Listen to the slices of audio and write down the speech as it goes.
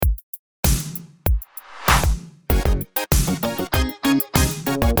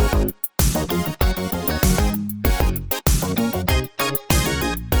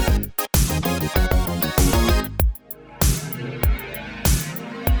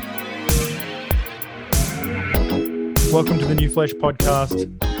Welcome to the New Flesh podcast,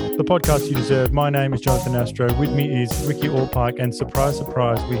 the podcast you deserve. My name is Jonathan Astro. With me is Ricky Allpike, and surprise,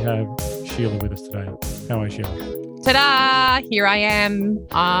 surprise, we have Sheila with us today. How are you, Sheila? Ta-da! Here I am.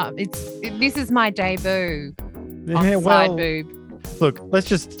 This is my debut. Side boob. Look, let's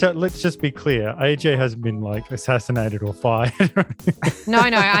just be clear. AJ hasn't been assassinated or fired. No,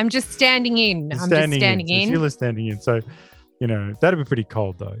 I'm just standing in. I'm just standing in. So Sheila's standing in. So, that'd be pretty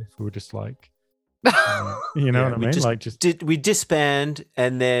cold though if we were just what I mean? We disband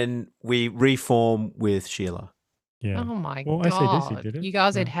and then we reform with Sheila. Yeah. Oh my God. AC/DC did it. You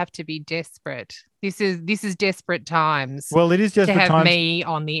guys would have to be desperate. This is desperate times. Well, it is desperate to have times. Me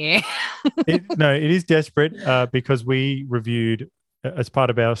on the air. It is desperate because we reviewed as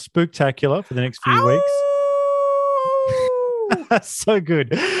part of our spooktacular for the next few weeks. So good.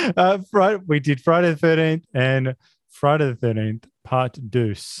 We did Friday the 13th and Friday the 13th part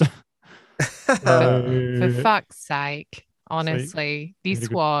deuce. For fuck's sake, honestly, this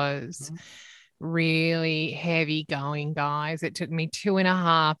was really heavy going, guys. It took me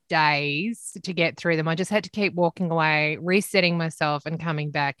 2.5 days to get through them. I just had to keep walking away, resetting myself and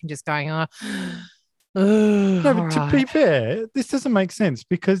coming back and just going, no, but to be fair, this doesn't make sense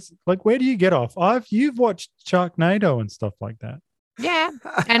because where do you get off? You've watched Sharknado and stuff like that. Yeah,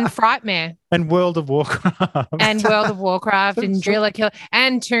 and Frightmare. And World of Warcraft. And Driller Killer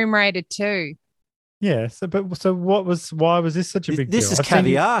and Tomb Raider 2. Yeah, why was this such a big deal? This is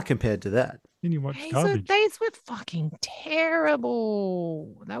caviar compared to that. Then you watch garbage. These were fucking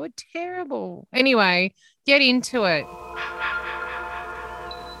terrible. They were terrible. Anyway, get into it.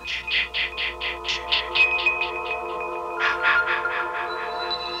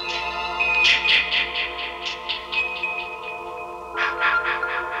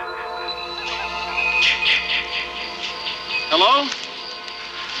 Hello?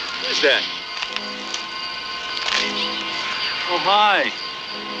 Who's that? Oh, hi.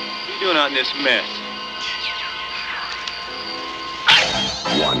 What are you doing out in this mess?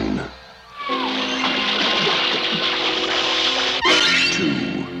 1, 2.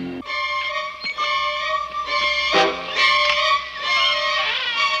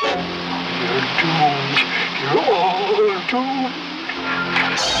 You're doomed. You're all doomed.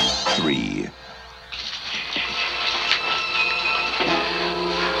 3.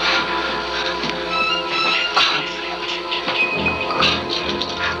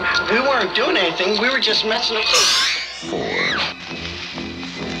 We weren't doing anything. We were just messing up. 4.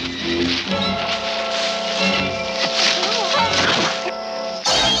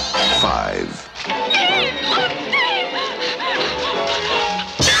 5.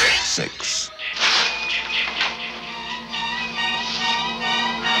 6.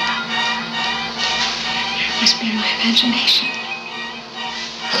 'Must be my imagination.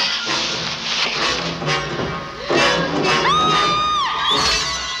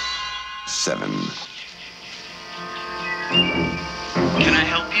 7. Can I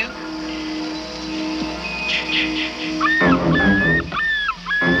help you?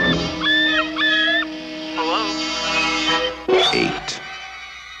 Hello? 8.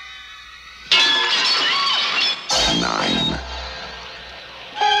 9.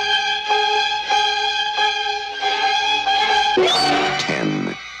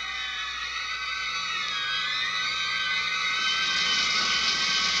 10.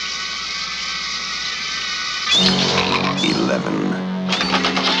 11.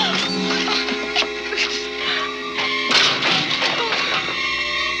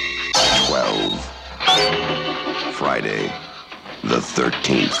 12. Friday, the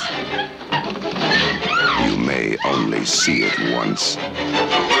 13th. You may only see it once,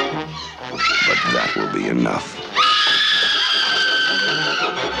 but that will be enough.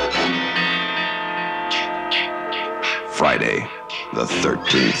 Friday, the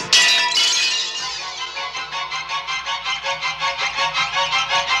 13th.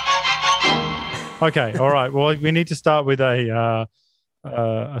 Okay, all right. Well, we need to start with a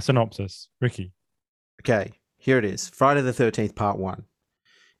synopsis. Ricky. Okay, here it is. Friday the 13th, part 1.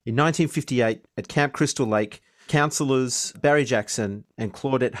 In 1958, at Camp Crystal Lake, councillors Barry Jackson and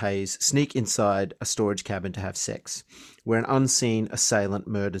Claudette Hayes sneak inside a storage cabin to have sex, where an unseen assailant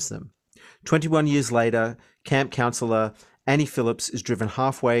murders them. 21 years later, camp councillor Annie Phillips is driven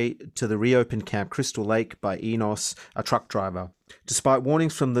halfway to the reopened Camp Crystal Lake by Enos, a truck driver, despite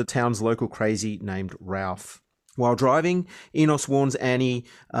warnings from the town's local crazy named Ralph. While driving, Enos warns Annie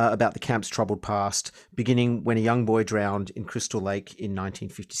about the camp's troubled past, beginning when a young boy drowned in Crystal Lake in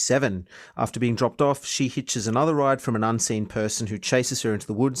 1957. After being dropped off, she hitches another ride from an unseen person who chases her into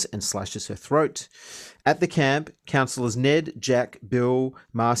the woods and slashes her throat. At the camp, councillors Ned, Jack, Bill,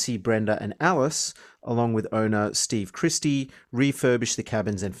 Marcy, Brenda, and Alice, along with owner Steve Christie, refurbish the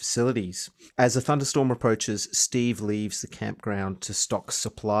cabins and facilities. As a thunderstorm approaches, Steve leaves the campground to stock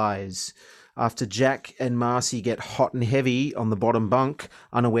supplies. After Jack and Marcy get hot and heavy on the bottom bunk,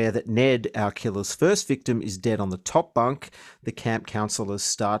 unaware that Ned, our killer's first victim, is dead on the top bunk, the camp counsellors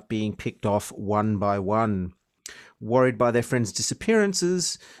start being picked off one by one. Worried by their friends'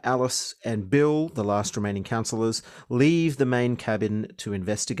 disappearances, Alice and Bill, the last remaining counsellors, leave the main cabin to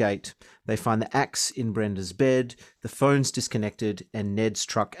investigate. They find the axe in Brenda's bed, the phone's disconnected, and Ned's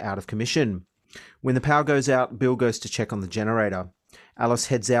truck out of commission. When the power goes out, Bill goes to check on the generator. Alice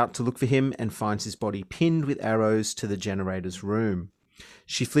heads out to look for him and finds his body pinned with arrows to the generator's room.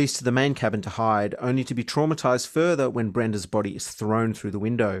 She flees to the main cabin to hide, only to be traumatized further when Brenda's body is thrown through the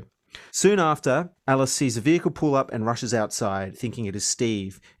window. Soon after, Alice sees a vehicle pull up and rushes outside, thinking it is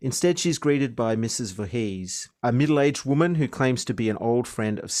Steve. Instead, she's greeted by Mrs. Voorhees, a middle-aged woman who claims to be an old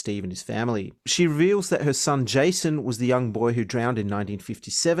friend of Steve and his family. She reveals that her son Jason was the young boy who drowned in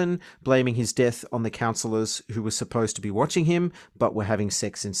 1957, blaming his death on the counsellors who were supposed to be watching him, but were having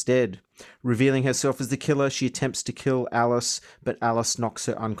sex instead. Revealing herself as the killer, she attempts to kill Alice, but Alice knocks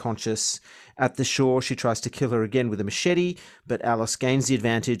her unconscious. At the shore, she tries to kill her again with a machete, but Alice gains the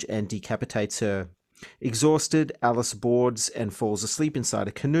advantage and decapitates her. Exhausted, Alice boards and falls asleep inside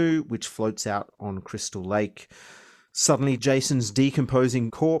a canoe, which floats out on Crystal Lake. Suddenly, Jason's decomposing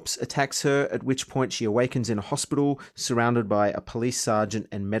corpse attacks her, at which point she awakens in a hospital, surrounded by a police sergeant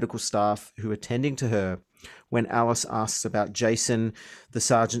and medical staff who are tending to her. When Alice asks about Jason, the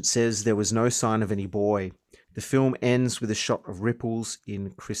sergeant says there was no sign of any boy. The film ends with a shot of ripples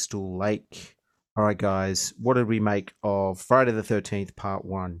in Crystal Lake. All right, guys, what did we make of Friday the 13th, Part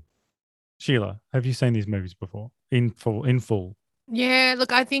 1? Sheila, have you seen these movies before? In full? Yeah,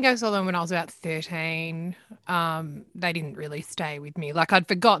 look, I think I saw them when I was about 13. They didn't really stay with me. Like, I'd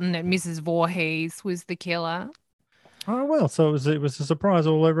forgotten that Mrs. Voorhees was the killer. Oh, well, so it was a surprise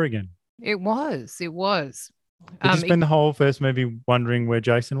all over again. It was. Did you spend the whole first movie wondering where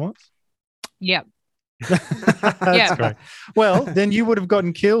Jason was? Yep. That's great. Well, then you would have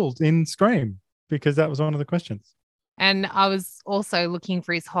gotten killed in Scream because that was one of the questions. And I was also looking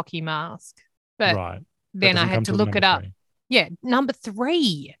for his hockey mask. But right. Then I had to look it up. 3. Yeah, number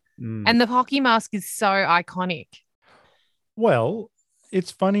 3. And the hockey mask is so iconic. Well,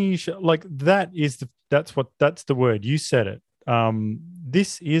 it's funny. Like that's the word. You said it.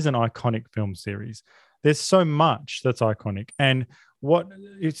 This is an iconic film series. There's so much that's iconic. And we'll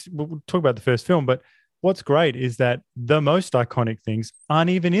talk about the first film, but what's great is that the most iconic things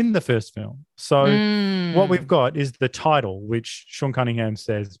aren't even in the first film. So what we've got is the title, which Sean Cunningham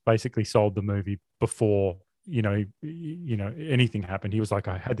says basically sold the movie before, anything happened. He was like,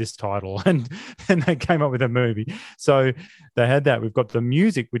 I had this title, and they came up with a movie. So they had that. We've got the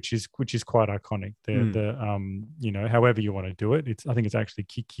music, which is quite iconic. However you want to do it. I think it's actually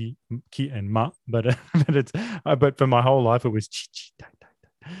ki and ma, but but for my whole life it was chi chi ta ta.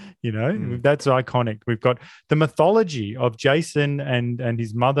 That's iconic. We've got the mythology of Jason and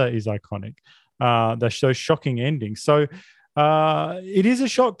his mother is iconic. Those shocking endings. So it is a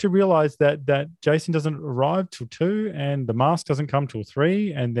shock to realize that Jason doesn't arrive till 2 and the mask doesn't come till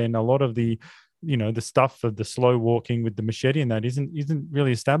 3, and then a lot of the the stuff of the slow walking with the machete and that isn't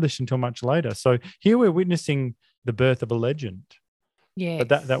really established until much later. So here we're witnessing the birth of a legend. Yeah,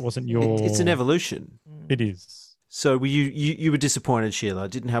 but that wasn't your. It's an evolution. It is. So were you were disappointed, Sheila?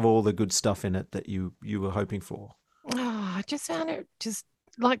 It didn't have all the good stuff in it that you were hoping for. Oh, I just found it just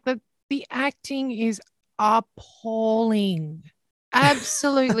like the acting is appalling.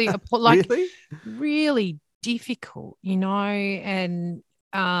 Absolutely appalling. Like, really? Really difficult, and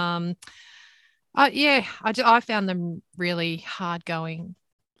I found them really hard going.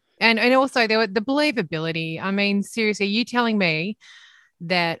 And also the believability. I mean, seriously, you telling me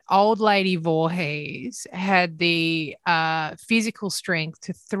that old lady Voorhees had the physical strength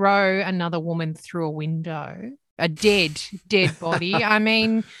to throw another woman through a window, a dead body. I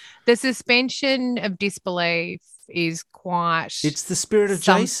mean, the suspension of disbelief is quite. It's the spirit of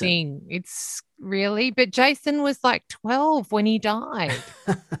something. Jason. It's really, but Jason was like 12 when he died.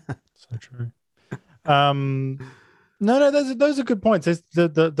 So true. No, those are good points. There's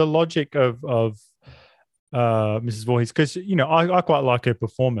the logic of Mrs. Voorhees, because I quite like her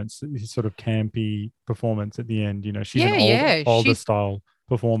performance, his sort of campy performance at the end. She's an older style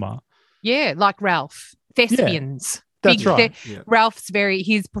performer. Yeah, like Ralph. thespians. That's Big, right. Ralph's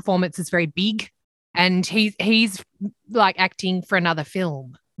his performance is very big, and he's like acting for another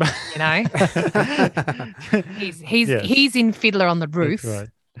film. You know, he's in Fiddler on the Roof.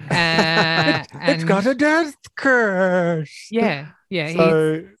 That's right. It's got a death curse. Yeah.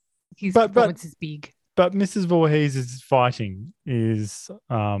 So, his performance is big. But Mrs. Voorhees' fighting is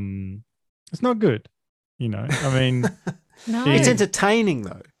it's not good. You know, I mean, No. It's entertaining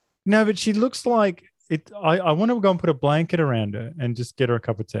though. no, but she looks like it. I want to go and put a blanket around her and just get her a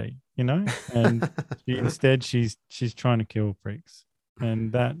cup of tea. You know, and instead she's trying to kill freaks.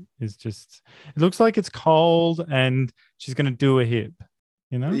 And that is just, it looks like it's cold and she's going to do a hip,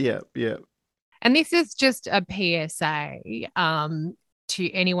 you know? Yeah. And this is just a PSA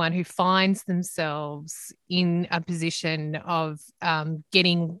to anyone who finds themselves in a position of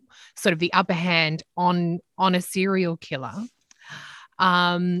getting sort of the upper hand on a serial killer.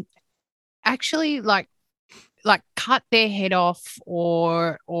 Actually, like cut their head off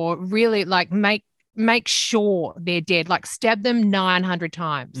or really like make sure they're dead, like stab them 900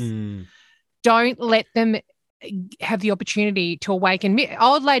 times. Don't let them have the opportunity to awaken.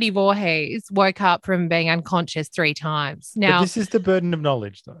 Old Lady Voorhees woke up from being unconscious 3 times. Now, but this is the burden of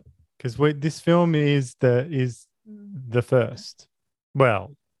knowledge, though, because this film is the first.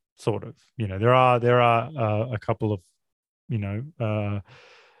 Well, sort of. You know, there are a couple of, you know,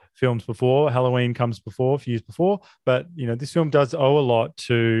 films before. Halloween comes before, a few years before, but you know, this film does owe a lot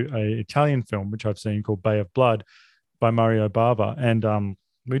to an Italian film which I've seen called Bay of Blood by Mario Bava, and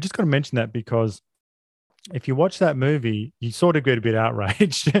we just got to mention that because if you watch that movie, you sort of get a bit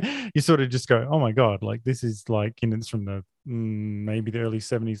outraged. You sort of just go, "Oh my god!" Like this is like, you know, it's from the maybe the early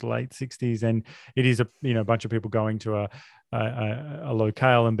 70s, late 60s, and it is a bunch of people going to a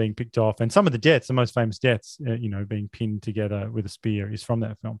locale and being picked off, and some of the deaths, the most famous deaths, being pinned together with a spear, is from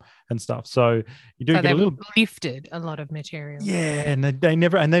that film and stuff. So you do get a little lifted a lot of material. Yeah, and they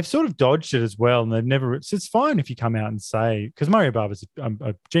never, and they've sort of dodged it as well, and they've never. So it's fine if you come out and say, because Mario Bava's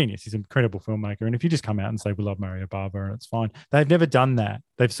a genius, he's an incredible filmmaker, and if you just come out and say we love Mario Bava, and it's fine. They've never done that.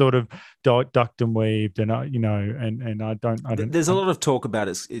 They've sort of ducked and weaved, and and I don't. There's a lot of talk about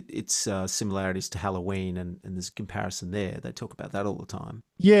its similarities to Halloween, and there's a comparison there. They talk about that all the time.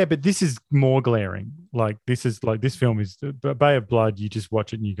 Yeah, but this is more glaring. Like this film is Bay of Blood. You just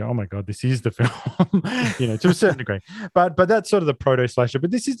watch it and you go, "Oh my god, this is the film," to a certain degree. But that's sort of the proto slasher.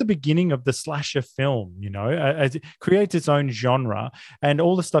 But this is the beginning of the slasher film. As it creates its own genre, and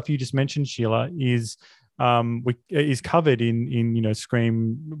all the stuff you just mentioned, Sheila, is covered in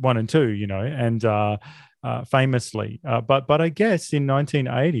Scream 1 and 2. And famously, but I guess in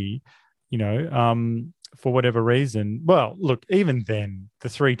 1980, for whatever reason, well, look, even then, the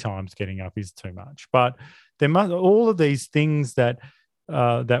 3 times getting up is too much. But there must all of these things that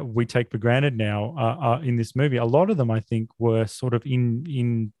we take for granted now are in this movie. A lot of them, I think, were sort of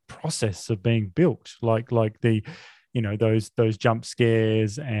in process of being built, like the, those jump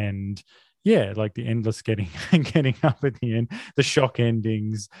scares and. Yeah, like the endless getting up at the end, the shock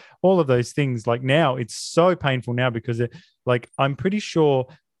endings, all of those things. Like now, it's so painful now because I'm pretty sure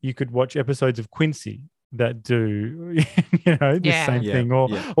you could watch episodes of Quincy that do the same thing, or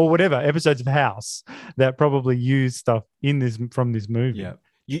whatever episodes of House that probably use stuff from this movie. Yeah,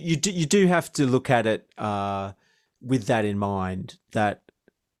 you do have to look at it with that in mind, that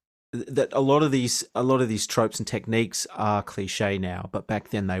a lot of these tropes and techniques are cliche now, but back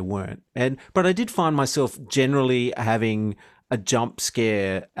then they weren't. But I did find myself generally having a jump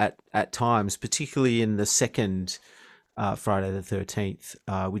scare at times, particularly in the second Friday the 13th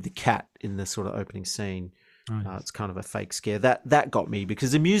with the cat in the sort of opening scene. Nice. It's kind of a fake scare that got me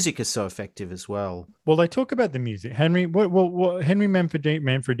because the music is so effective as well. Well, they talk about the music. Henry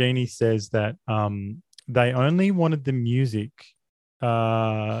Manfredini says that they only wanted the music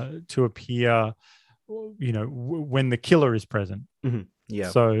to appear, when the killer is present. Mm-hmm. Yeah.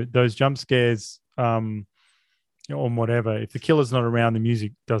 So those jump scares, or whatever, if the killer's not around, the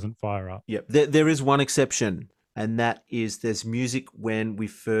music doesn't fire up. Yep. There is one exception, and that is there's music when we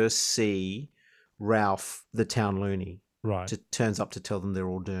first see Ralph, the town loony. Right. Turns up to tell them they're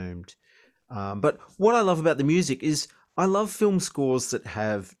all doomed. But what I love about the music is I love film scores that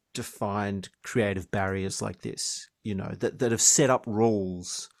have defined creative barriers like this. That have set up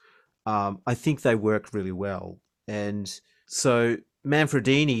rules. I think they work really well. And so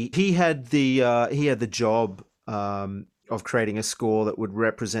Manfredini, he had the job of creating a score that would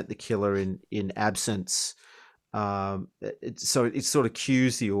represent the killer in absence. So it sort of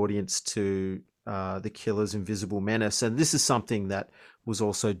cues the audience to the killer's invisible menace. And this is something that was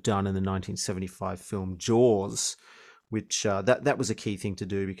also done in the 1975 film Jaws, which that was a key thing to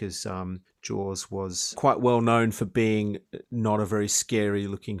do because Jaws was quite well known for being not a very scary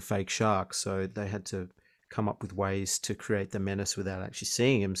looking fake shark. So they had to come up with ways to create the menace without actually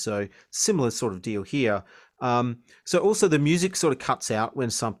seeing him. So similar sort of deal here. So also the music sort of cuts out when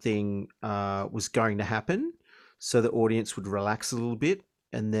something was going to happen, so the audience would relax a little bit,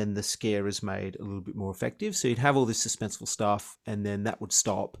 and then the scare is made a little bit more effective. So you'd have all this suspenseful stuff, and then that would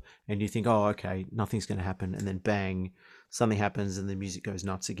stop, and you think, oh, okay, nothing's going to happen, and then bang, something happens, and the music goes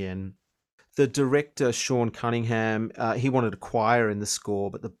nuts again. The director, Sean Cunningham, he wanted a choir in the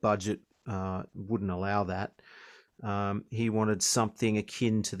score, but the budget wouldn't allow that. He wanted something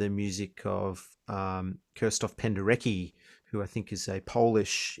akin to the music of Krzysztof Penderecki, who I think is a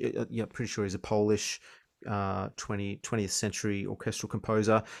Polish, pretty sure he's a Polish 20th century orchestral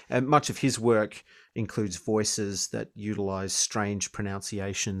composer, and much of his work includes voices that utilize strange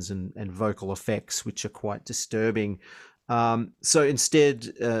pronunciations and vocal effects, which are quite disturbing. So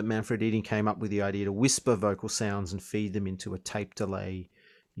instead, Manfred Eating came up with the idea to whisper vocal sounds and feed them into a tape delay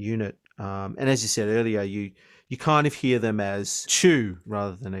unit. And as you said earlier, you kind of hear them as chew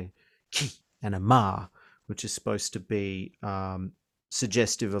rather than a ki and a ma, which is supposed to be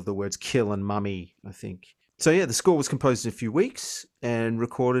suggestive of the words kill and mummy, I think. So yeah, the score was composed in a few weeks and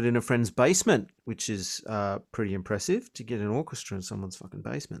recorded in a friend's basement, which is pretty impressive to get an orchestra in someone's fucking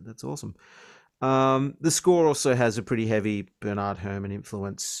basement. That's awesome. The score also has a pretty heavy Bernard Herrmann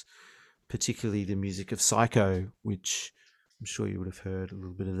influence, particularly the music of Psycho, which I'm sure you would have heard a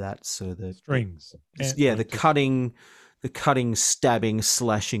little bit of that. So the strings, the cutting, stabbing,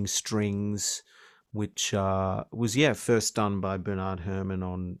 slashing strings, which was first done by Bernard Herrmann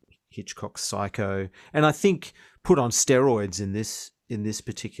on Hitchcock's Psycho, and I think put on steroids in this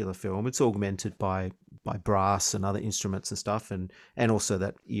particular film. It's augmented by brass and other instruments and stuff, and also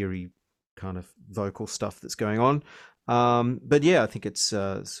that eerie kind of vocal stuff that's going on. But yeah, I think it's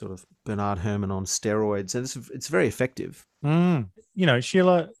sort of Bernard Herrmann on steroids, and it's very effective.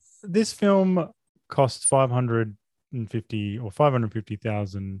 Sheila, this film cost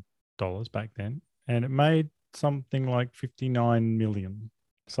 $550,000 back then, and it made something like 59 million.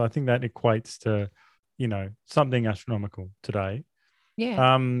 So I think that equates to, something astronomical today.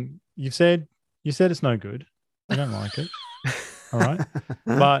 Yeah. You said it's no good. I don't like it. All right,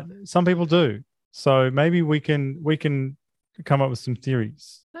 but some people do. So maybe we can come up with some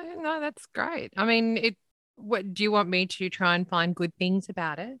theories. No, that's great. I mean, what do you want me to try and find good things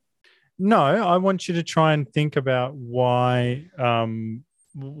about it? No, I want you to try and think about why.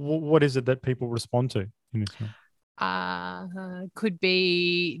 What is it that people respond to in this film? Could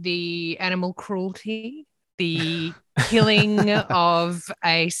be the animal cruelty, the killing of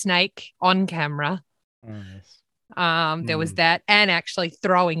a snake on camera. Oh, yes. There was that, and actually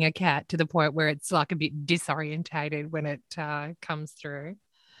throwing a cat to the point where it's like a bit disorientated when it comes through.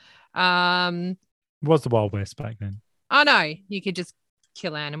 It was the Wild West back then. Oh no, you could just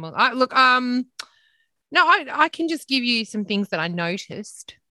kill animals. Look, no, I can just give you some things that I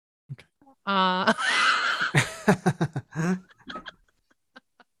noticed. Okay. I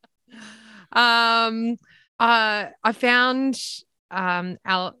found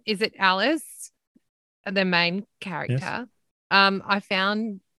is it Alice, the main character?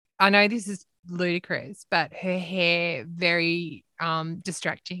 Yes. I know this is ludicrous, but her hair very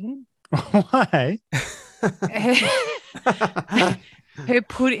distracting. Why? her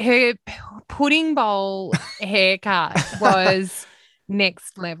pudding bowl haircut was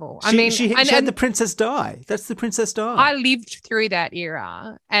next level. She had the Princess Di. That's the Princess Di. I lived through that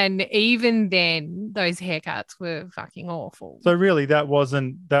era, and even then, those haircuts were fucking awful. So really, that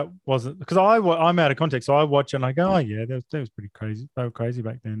wasn't because I'm out of context. So I watch and I go, oh yeah, that was pretty crazy. They were crazy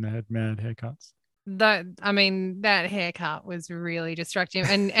back then. They had mad haircuts. That haircut was really distracting,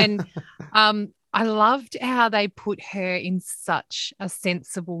 and I loved how they put her in such a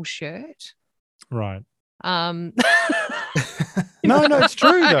sensible shirt. Right. No, it's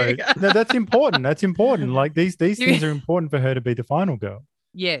true though. No, that's important. That's important. Like these things are important for her to be the final girl.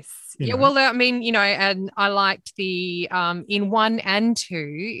 Yes. Yeah. Well, I mean, and I liked the in 1 and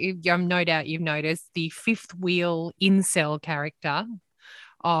 2. No doubt you've noticed the fifth wheel incel character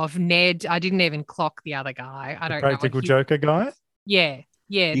of Ned. I didn't even clock the other guy. I don't know. Practical Joker guy. Yeah.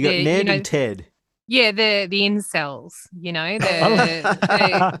 Yeah. You got Ned and Ted. Yeah, the incels. The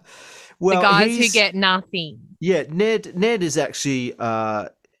guys who get nothing. Yeah, Ned is actually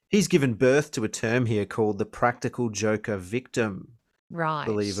he's given birth to a term here called the practical joker victim. Right.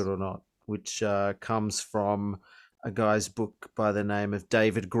 Believe it or not, which comes from a guy's book by the name of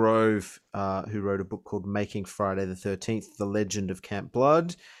David Grove, who wrote a book called Making Friday the 13th, The Legend of Camp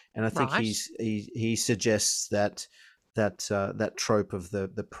Blood. And I think he suggests that that trope of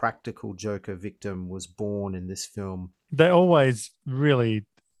the practical Joker victim was born in this film. They're always really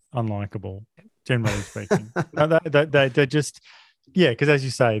unlikable, generally speaking. No, they're just, yeah, because as you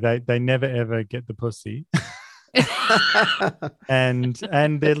say, they never ever get the pussy. and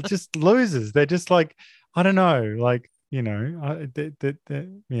they're just losers. They're just like, I don't know, like, you know,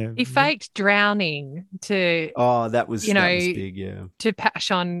 yeah. He faked drowning to, that was big, yeah. to pash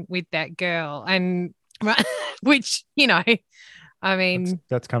on with that girl, and which, you know, I mean,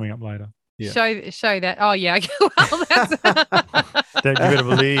 that's coming up later. Yeah. Show that. Oh yeah, well, that's you better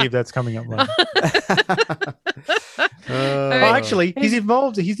believe that's coming up later. Well, actually, he's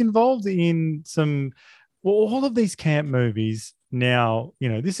involved in some. Well, all of these camp movies now, you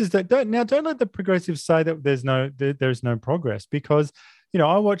know, this is that. Don't let the progressives say that there's no progress, because, you know,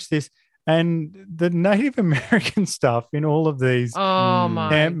 I watched this and the Native American stuff in all of these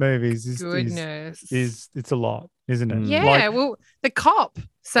camp movies is it's a lot, isn't it? Yeah. Like, well, the cop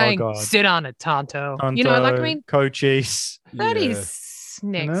saying, "Sit on it, Tonto." You know, like, I mean, Cochise. That is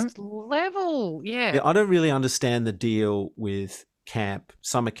next level. Yeah. I don't really understand the deal with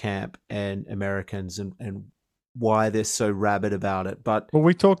summer camp and Americans and why they're so rabid about it. But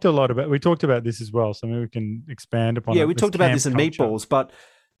we talked about this as well, so maybe we can expand upon it. Yeah, we talked about this in Meatballs, but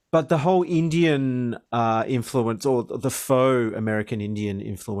the whole Indian influence, or the faux American Indian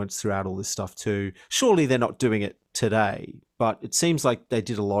influence throughout all this stuff too. Surely they're not doing it today, but it seems like they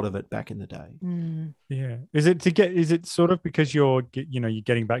did a lot of it back in the day. Yeah. Is it sort of because you're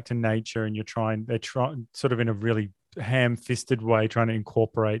getting back to nature and they're trying sort of in a really ham-fisted way trying to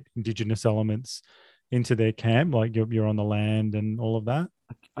incorporate Indigenous elements into their camp, like you're on the land and all of that?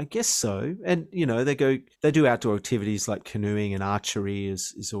 I guess so. And, you know, they do outdoor activities like canoeing and archery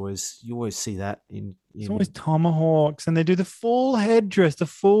is always, you always see that in it's always tomahawks, and they do the full headdress, the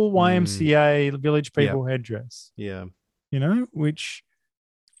full YMCA Village People headdress. Yeah. You know, which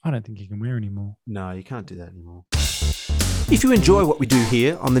I don't think you can wear anymore. No, you can't do that anymore. If you enjoy what we do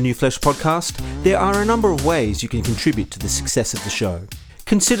here on the New Flesh podcast, there are a number of ways you can contribute to the success of the show.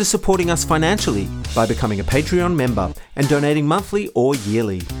 Consider supporting us financially by becoming a Patreon member and donating monthly or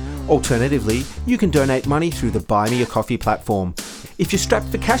yearly. Alternatively, you can donate money through the Buy Me a Coffee platform. If you're strapped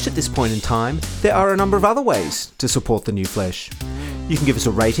for cash at this point in time, there are a number of other ways to support the New Flesh. You can give us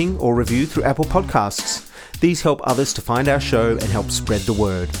a rating or review through Apple Podcasts. These help others to find our show and help spread the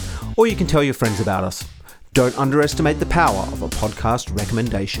word. Or you can tell your friends about us. Don't underestimate the power of a podcast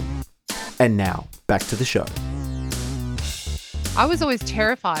recommendation. And now, back to the show. I was always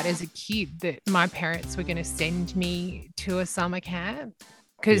terrified as a kid that my parents were going to send me to a summer camp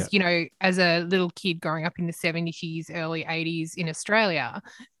because, you know, as a little kid growing up in the 70s, early 80s in Australia,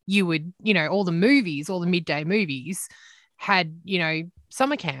 you would, you know, all the midday movies had, you know,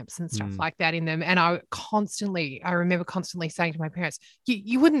 summer camps and stuff like that in them. And I remember constantly saying to my parents,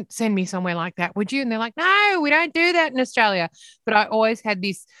 you wouldn't send me somewhere like that, would you? And they're like, no, we don't do that in Australia. But I always had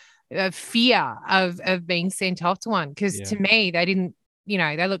this fear of being sent off to one because to me, they didn't, you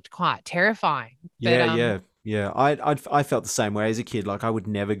know, they looked quite terrifying. But, Yeah. I felt the same way as a kid. Like I would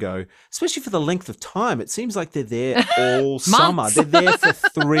never go, especially for the length of time. It seems like they're there all summer. They're there for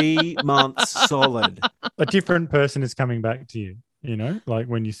 3 months solid. A different person is coming back to you. You know, like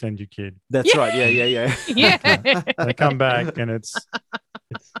when you send your kid. That's right. Yeah. Yeah. They come back and it's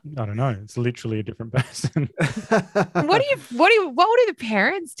I don't know. It's literally a different person. What were the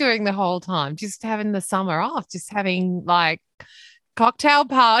parents doing the whole time? Just having the summer off, just having like cocktail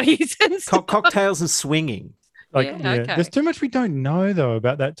parties and stuff. Cocktails and swinging. Okay. There's too much we don't know though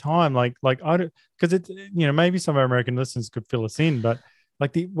about that time. Like I don't, because it's, you know, maybe some of our American listeners could fill us in, but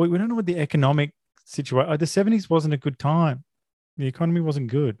like we don't know what the economic situation. The 70s wasn't a good time. The economy wasn't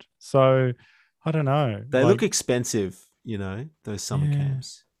good. So I don't know. They look expensive, you know, those summer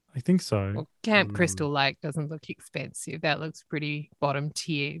camps. I think so. Well, Camp Crystal Lake doesn't look expensive. That looks pretty bottom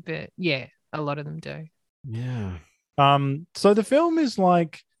tier, but yeah, a lot of them do. Yeah. So the film is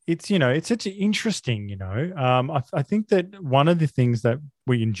like, it's, you know, it's such interesting, you know. I think that one of the things that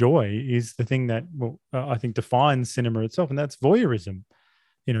we enjoy is the thing that I think defines cinema itself, and that's voyeurism.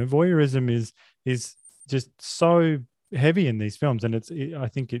 You know, voyeurism is just so heavy in these films, and I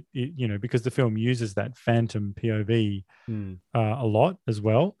think it you know, because the film uses that phantom POV a lot as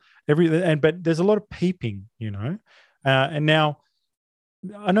well. But there's a lot of peeping, you know, and now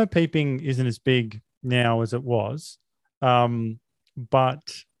I know peeping isn't as big now as it was,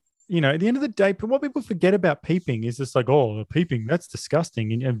 but you know, at the end of the day, what people forget about peeping is just like, oh, peeping, that's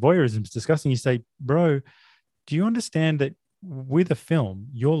disgusting, and voyeurism is disgusting. You say, bro, do you understand that with a film,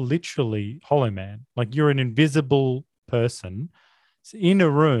 you're literally Hollow Man? Like you're an invisible person in a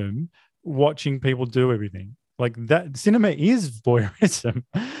room watching people do everything. Like that cinema is voyeurism,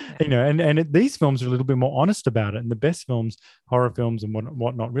 these films are a little bit more honest about it. And the best films, horror films and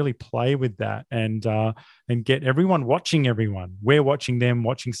whatnot, really play with that and get everyone watching everyone. We're watching them,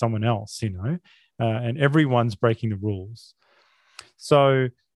 watching someone else, and everyone's breaking the rules. So,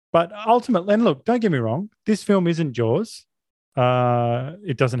 but ultimately, and look, don't get me wrong, this film isn't Jaws.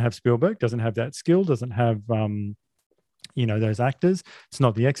 It doesn't have Spielberg, doesn't have that skill, doesn't have those actors. It's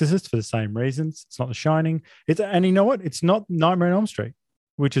not The Exorcist for the same reasons. It's not The Shining. And you know what? It's not Nightmare on Elm Street,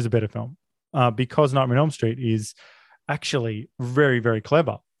 which is a better film, because Nightmare on Elm Street is actually very, very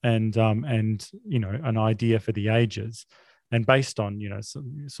clever and an idea for the ages, and based on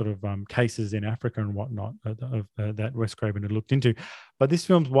cases in Africa and whatnot that Wes Craven had looked into. But this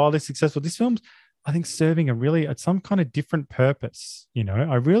film's wildly successful. This film's, I think, serving some kind of different purpose.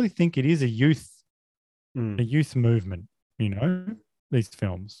 I really think it is a youth movement. These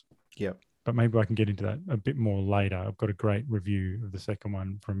films. Yep. But maybe I can get into that a bit more later. I've got a great review of the second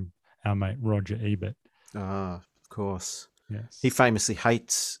one from our mate Roger Ebert. Ah, of course. Yes. He famously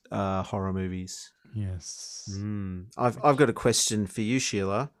hates horror movies. Yes. I've got a question for you,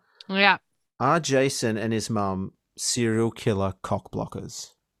 Sheila. Yeah. Are Jason and his mum serial killer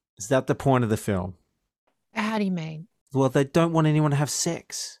cockblockers? Is that the point of the film? How do you mean? Well, they don't want anyone to have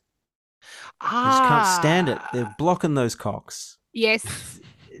sex. They just can't stand it. They're blocking those cocks. Yes.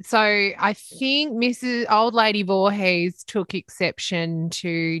 So I think Mrs. Old Lady Voorhees took exception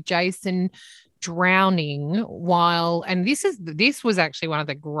to Jason drowning and this was actually one of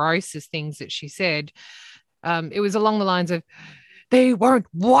the grossest things that she said. It was along the lines of, they weren't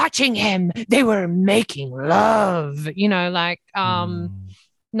watching him, they were making love,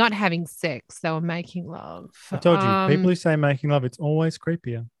 not having sex, they were making love. I told you, people who say making love, it's always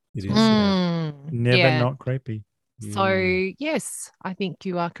creepier. It is. Never not creepy. So, yes, I think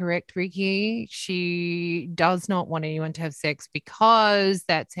you are correct, Ricky. She does not want anyone to have sex because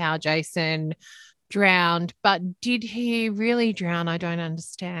that's how Jason drowned. But did he really drown? I don't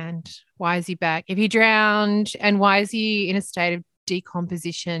understand. Why is he back? If he drowned, and why is he in a state of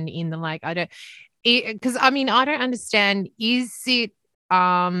decomposition in the lake? I don't understand. Is it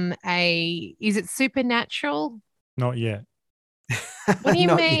supernatural? Not yet. What do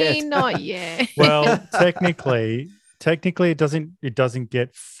you mean? Not yet. Well, technically it doesn't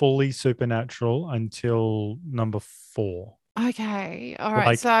get fully supernatural until number 4. Okay. All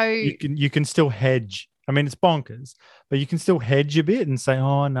right. So you can still hedge. I mean, it's bonkers, but you can still hedge a bit and say,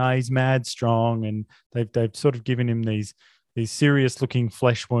 oh no, he's mad strong, and they've sort of given him these serious looking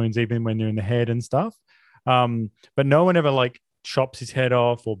flesh wounds even when they're in the head and stuff. But no one ever chops his head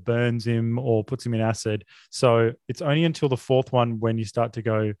off or burns him or puts him in acid. So it's only until the 4th one when you start to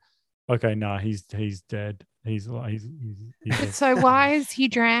go, okay, nah, he's dead. He's dead. So why is he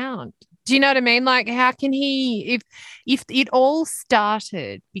drowned? Do you know what I mean? Like, how can he, if it all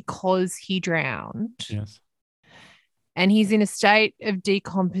started because he drowned, yes, and he's in a state of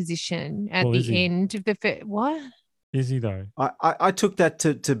decomposition at the end of the what? Is he though? I took that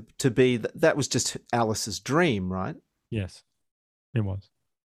to be that was just Alice's dream, right? Yes. It was.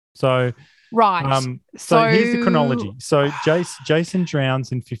 So right. So here's the chronology. So Jason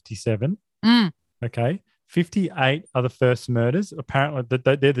drowns in 57. Okay. 58 are the first murders. Apparently,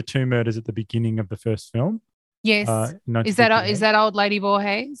 they're the 2 murders at the beginning of the first film. Is that Old Lady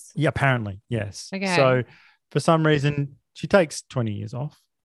Voorhees? Yeah, apparently, yes. Okay. So for some reason, she takes 20 years off.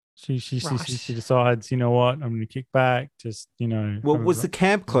 She decides, you know what, I'm going to kick back. Just Well, was the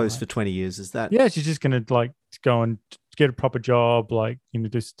camp closed for 20 years? Is that? Yeah, she's just going to go and get a proper job,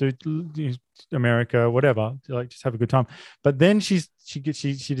 just do America, whatever, just have a good time. But then she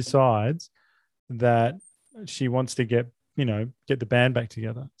decides that she wants to get the band back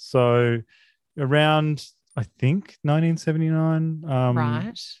together. So around, I think, 1979,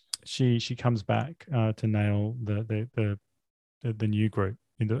 right, she comes back to nail the new group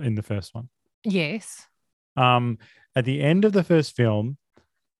in the first one. Yes. At the end of the first film,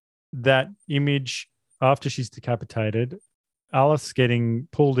 that image after she's decapitated, Alice getting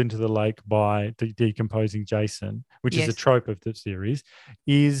pulled into the lake by the decomposing Jason, which is a trope of the series,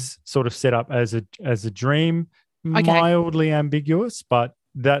 is sort of set up as a dream, mildly ambiguous, but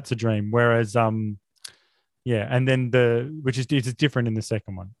that's a dream. Whereas, and then which is different in the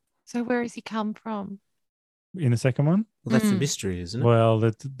second one. So where has he come from? In the second one? Well, that's the mystery, isn't it? Well,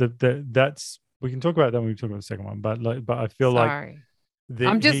 that's we can talk about that when we talk about the second one, but I feel like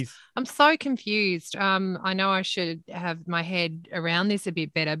I'm so confused. I know I should have my head around this a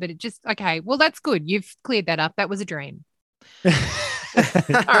bit better, but it just okay. Well, that's good. You've cleared that up. That was a dream. All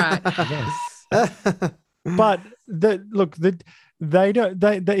right. But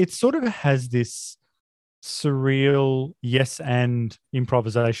it sort of has this surreal, yes, and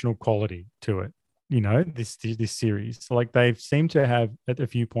improvisational quality to it. This series. Like they seem to have at a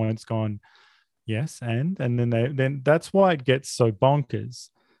few points gone, yes, and then that's why it gets so bonkers.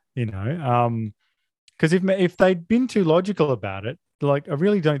 Because if they'd been too logical about it, like I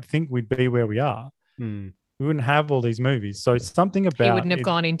really don't think we'd be where we are. We wouldn't have all these movies. So something about he wouldn't have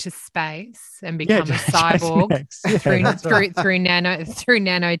gone into space and become a cyborg through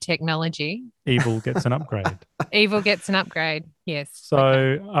nanotechnology. Evil gets an upgrade. Evil gets an upgrade. Yes.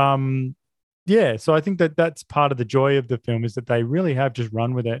 So so I think that's part of the joy of the film is that they really have just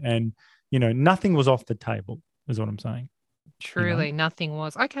run with it, and nothing was off the table, is what I'm saying. Truly, nothing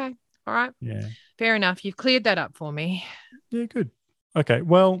was. Okay. All right. Yeah. Fair enough. You've cleared that up for me. Yeah, good. Okay.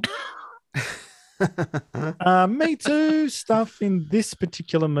 Well, Me Too stuff in this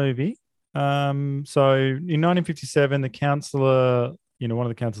particular movie. So in 1957, the counselor, one of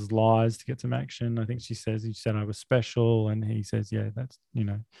the counselors lies to get some action. I think she said I was special, and he says, yeah, that's,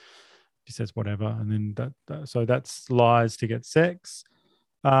 she says whatever, and then so that's lies to get sex.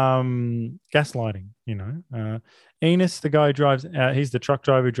 Gaslighting, Enos, the guy who drives, he's the truck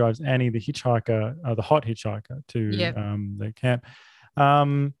driver who drives Annie, the hitchhiker, the hot hitchhiker to the camp.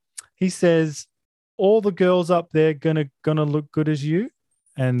 He says, all the girls up there gonna look good as you,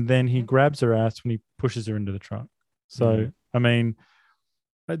 and then he grabs her ass when he pushes her into the truck. So I mean,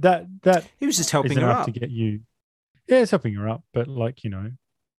 that he was just helping her enough up to get you. Yeah, it's helping her up, but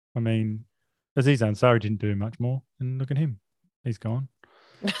I mean, Aziz Ansari didn't do much more, and look at him, he's gone.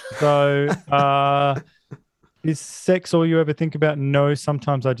 So, is sex all you ever think about? No,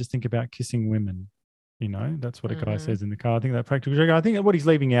 sometimes I just think about kissing women. That's what a guy says in the car. I think that practical joke. I think what he's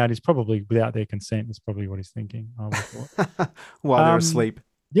leaving out is probably without their consent. Is probably what he's thinking. I would have thought. While they're asleep.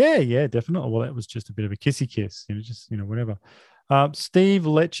 Yeah, definitely. Well, that was just a bit of a kissy kiss. Whatever. Steve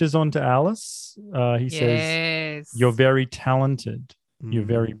lectures onto Alice. He says, "You're very talented. You're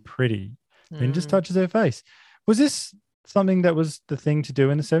very pretty." Then just touches her face. Was this something that was the thing to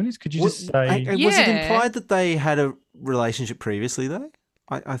do in the 70s? Could you just say... Was it implied that they had a relationship previously, though?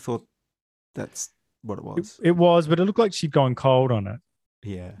 I thought that's what it was. It was, but it looked like she'd gone cold on it.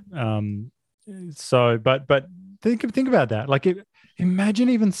 Yeah. So, but think about that. Like, imagine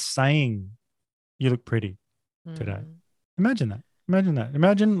even saying you look pretty today. Imagine that.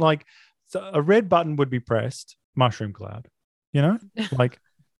 Imagine like a red button would be pressed, mushroom cloud, like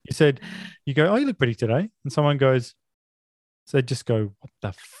you said, you go, oh, you look pretty today. And someone goes, so they just go, what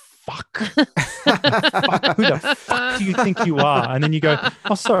the fuck? Who the fuck do you think you are? And then you go,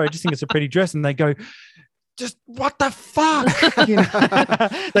 oh, sorry, I just think it's a pretty dress. And they go, just what the fuck?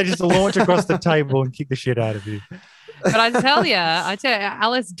 They just launch across the table and kick the shit out of you. But I tell you,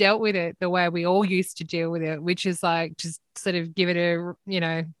 Alice dealt with it the way we all used to deal with it, which is like just sort of give it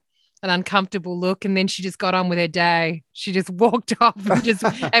an uncomfortable look, and then she just got on with her day. She just walked off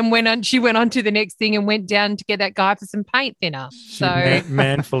and went on. She went on to the next thing and went down to get that guy for some paint thinner. She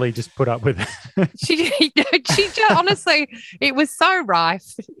manfully just put up with it. she just honestly, it was so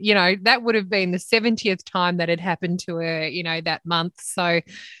rife. That would have been the 70th time that had happened to her. that month. So.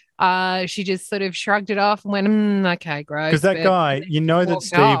 She just sort of shrugged it off and went, okay, gross. Because that guy, that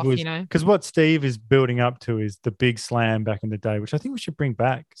Steve was, because what Steve is building up to is the big slam back in the day, which I think we should bring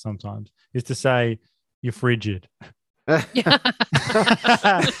back sometimes, is to say, you're frigid. I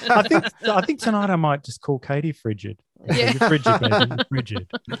think tonight I might just call Katie frigid. Yeah. You're frigid, baby. You're frigid.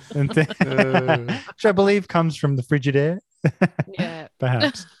 Which I believe comes from the Frigidaire. Yeah.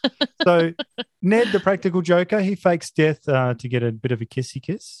 Perhaps. So Ned, the practical joker, he fakes death to get a bit of a kissy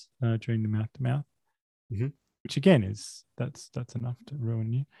kiss during the mouth-to-mouth, which again is that's enough to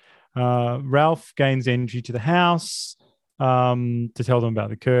ruin you. Ralph gains entry to the house to tell them about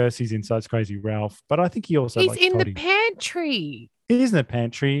the curse. He's inside. It's crazy Ralph, but I think he also he's in the pantry. He is in the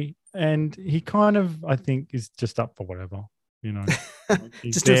pantry, and he kind of, I think, is just up for whatever,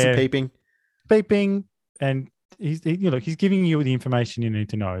 just doing some peeping, and he's giving you the information you need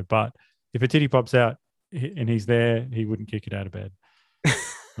to know. But if a titty pops out and he's there, he wouldn't kick it out of bed.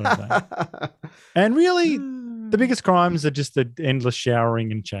 And really, the biggest crimes are just the endless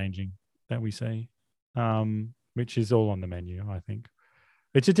showering and changing that we see, which is all on the menu. I think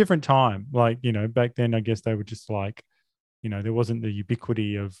it's a different time. Like, back then, I guess they were just like, there wasn't the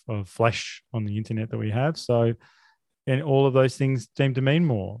ubiquity of flash on the internet that we have. So, and all of those things seem to mean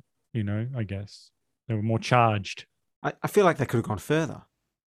more. I guess they were more charged. I feel like they could have gone further.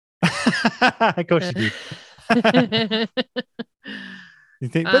 Of course you did. You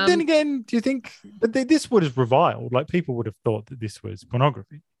think, but then again, do you think that this would have reviled? Like, people would have thought that this was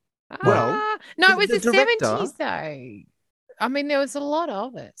pornography. Well, no, it was the 70s though. I mean, there was a lot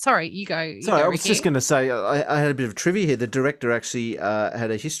of it. Sorry, you go. Sorry, I was just going to say I had a bit of trivia here. The director actually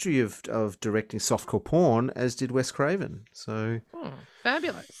had a history of directing softcore porn, as did Wes Craven. So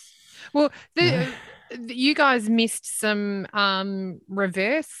fabulous. Well, you guys missed some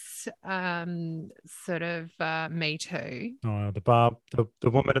reverse sort of Me Too. Oh, the bar, the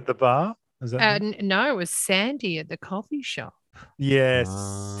woman at the bar. Is that? No, it was Sandy at the coffee shop. Yes.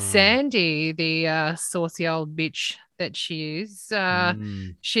 Sandy, the saucy old bitch that she is.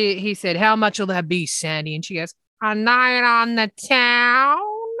 He said, "How much will that be, Sandy?" And she goes, "A night on the town."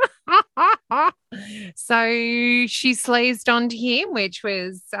 So she slazed onto him, which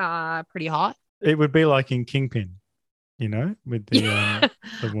was pretty hot. It would be like in Kingpin, with the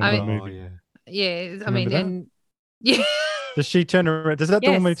woman movie. Yeah, I mean, and yeah. Does she turn around? Does that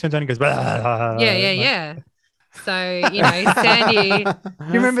the woman who turns around and goes, "Bah," yeah. So, Sandy.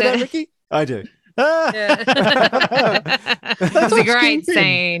 You remember that, Ricky? I do. It's a great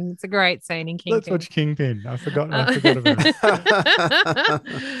scene. It's a great scene in Kingpin. Let's watch Kingpin. I forgot about it.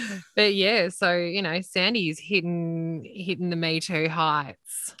 But yeah, so Sandy's hitting the Me Too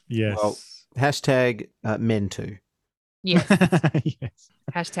heights. Yes. Well, hashtag men too. Yes. Yes.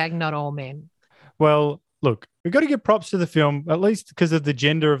 Hashtag not all men. Well, look, we've got to give props to the film, at least because of the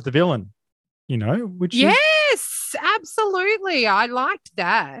gender of the villain. Which is yes, absolutely. I liked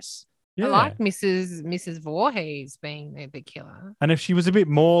that. Yeah. I like Mrs. Voorhees being the killer. And if she was a bit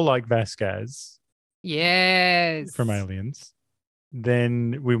more like Vasquez, yes, from Aliens,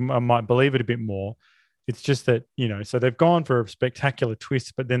 then I might believe it a bit more. It's just that, so they've gone for a spectacular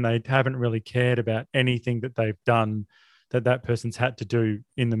twist, but then they haven't really cared about anything that they've done that person's had to do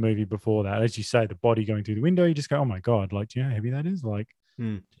in the movie before that. As you say, the body going through the window, you just go, oh my God, like, do you know how heavy that is? Like,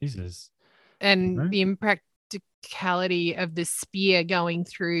 Jesus. And the impracticality of the spear going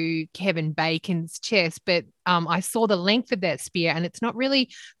through Kevin Bacon's chest. But I saw the length of that spear, and it's not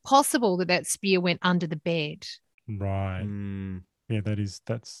really possible that spear went under the bed. Right. Yeah, that's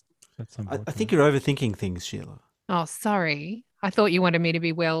something. I think you're overthinking things, Sheila. Oh, sorry. I thought you wanted me to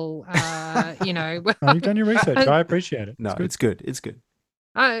be well, No, you've done your research. I appreciate it. No, it's good. It's good.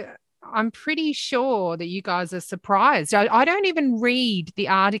 I'm pretty sure that you guys are surprised. I don't even read the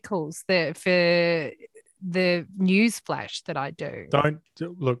articles for the news flash that I do. Don't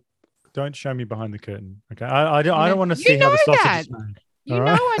show me behind the curtain. Okay. I don't want to see how the sausage is made.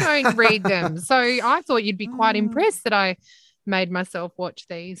 I don't read them. So I thought you'd be quite impressed that I made myself watch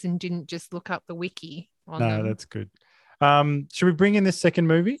these and didn't just look up the wiki on them. No, that's good. Should we bring in this second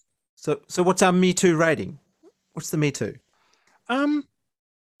movie? So what's our Me Too rating? What's the Me Too?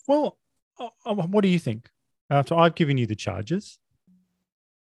 Well, what do you think? After I've given you the charges,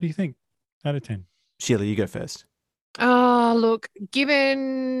 what do you think out of 10? Sheila, you go first. Oh, look,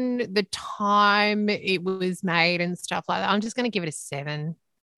 given the time it was made and stuff like that, I'm just going to give it a 7.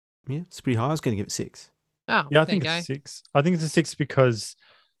 Yeah, it's pretty high. I was going to give it 6. Oh, yeah, I think it's 6. I think it's a 6 because,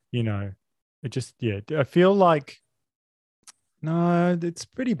 it just, I feel like, no, it's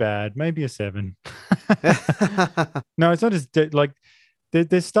pretty bad. Maybe a 7. No, it's not as, like,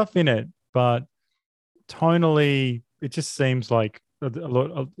 there's stuff in it, but tonally, it just seems like a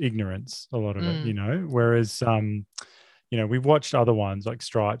lot of ignorance, a lot of it, whereas, we've watched other ones like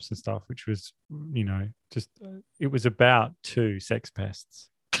Stripes and stuff, which was, just, it was about 2 sex pests.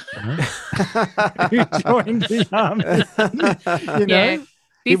 Who joined the army? Yeah.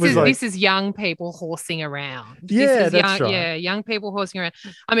 This is young people horsing around. Yeah, that's right. Yeah, young people horsing around.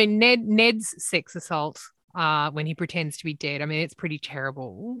 I mean, Ned's sex assault when he pretends to be dead. I mean, it's pretty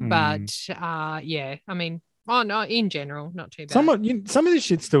terrible. But I mean, no, in general, not too bad. Some of this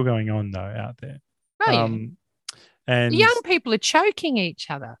shit's still going on though out there. Oh, yeah. And young people are choking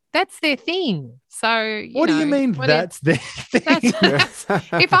each other. That's their thing. So what do you mean that's their thing? If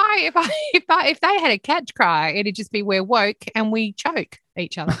they had a catch cry, it'd just be we're woke and we choke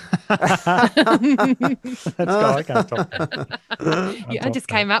each other. Let's go. I can't top that. I just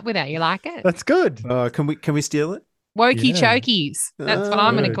came up with that. You like it? That's good. Can we steal it? Wokey chokies. That's what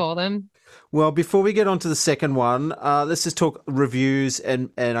I'm going to call them. Well, before we get on to the second one, let's just talk reviews, and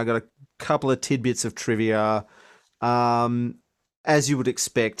I got a couple of tidbits of trivia. As you would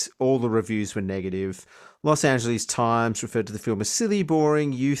expect, all the reviews were negative. Los Angeles Times referred to the film as silly,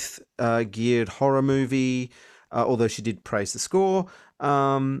 boring, youth-geared horror movie, although she did praise the score.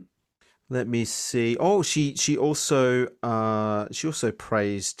 Let me see. Oh, she also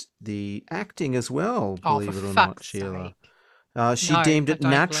praised the acting as well, believe it or not, Sheila. She deemed it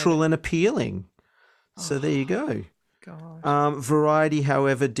natural and appealing. So there you go. God. Variety,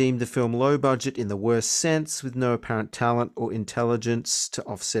 however, deemed the film low budget in the worst sense, with no apparent talent or intelligence to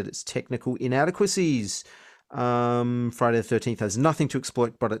offset its technical inadequacies. Friday the 13th has nothing to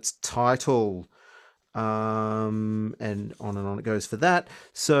exploit but its title. And on it goes for that.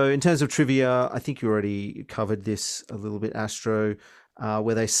 So in terms of trivia, I think you already covered this a little bit, Astro,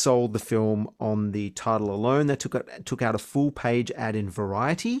 where they sold the film on the title alone. They took out a full page ad in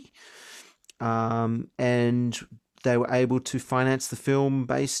Variety, and they were able to finance the film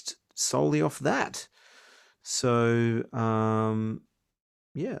based solely off that. So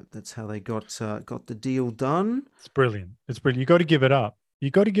yeah, that's how they got the deal done. It's brilliant. It's brilliant. You got to give it up.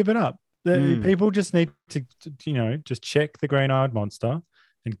 People just need to, just check The Green-Eyed Monster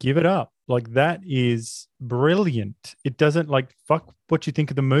and give it up. Like, that is brilliant. It doesn't, fuck what you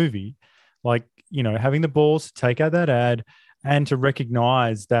think of the movie. Having the balls to take out that ad and to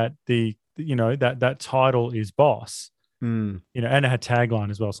recognize that that title is Boss. And it had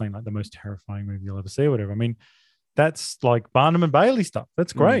tagline as well, saying the most terrifying movie you'll ever see or whatever. I mean, that's like Barnum and Bailey stuff.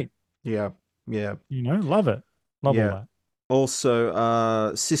 That's great. Yeah. Love it. Love all that. Also,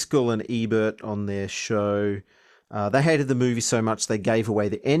 Siskel and Ebert on their show, they hated the movie so much they gave away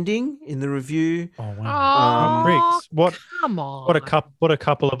the ending in the review. Oh wow! Pricks! Come on! What a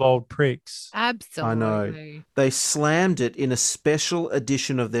couple of old pricks! Absolutely. I know. They slammed it in a special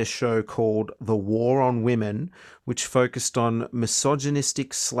edition of their show called The War on Women, which focused on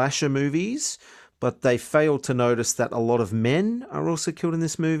misogynistic slasher movies. But they failed to notice that a lot of men are also killed in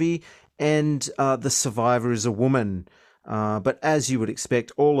this movie, and the survivor is a woman. But as you would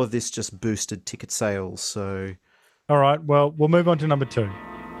expect, all of this just boosted ticket sales. So, all right, well, we'll move on to number 2.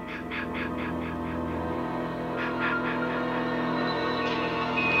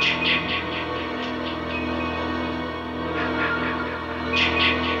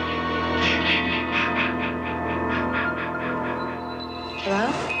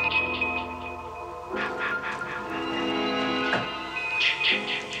 Hello?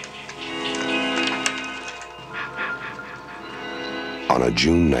 On a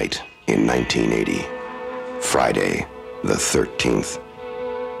June night in 1980, Friday the 13th,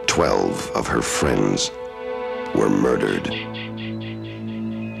 12 of her friends were murdered.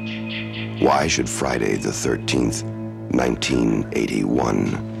 Why should Friday the 13th,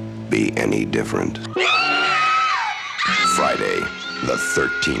 1981 be any different? Friday the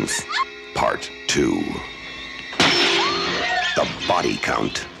 13th, Part 2. The body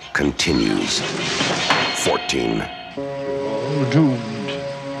count continues. 14. All doomed.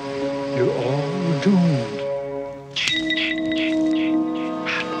 You're all doomed.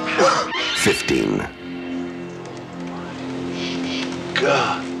 15.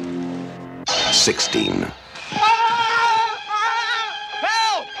 God. 16.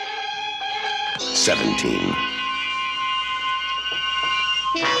 Help! 17.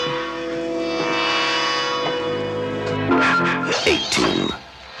 18.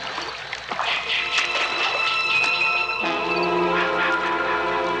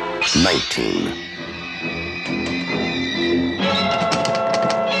 19.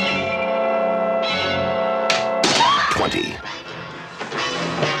 20.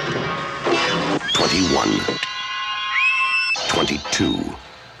 21. 22.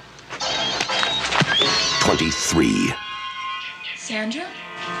 23. Sandra?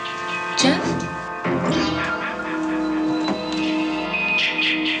 Jeff?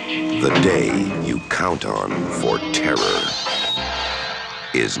 The day you count on for terror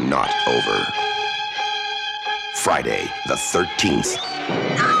is not over. Friday the 13th,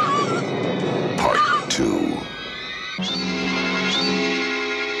 Part 2.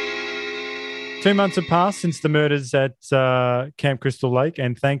 2 months have passed since the murders at Camp Crystal Lake,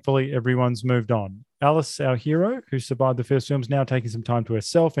 and thankfully everyone's moved on. Alice, our hero, who survived the first film, is now taking some time to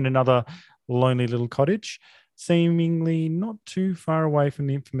herself in another lonely little cottage, seemingly not too far away from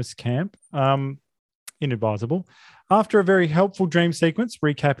the infamous camp. Inadvisable. After a very helpful dream sequence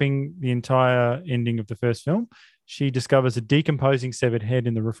recapping the entire ending of the first film, she discovers a decomposing severed head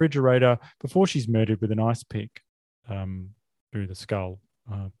in the refrigerator before she's murdered with an ice pick through the skull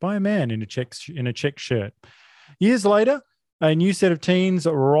by a man in a check shirt. Years later, a new set of teens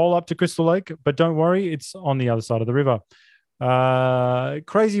roll up to Crystal Lake, but don't worry, it's on the other side of the river.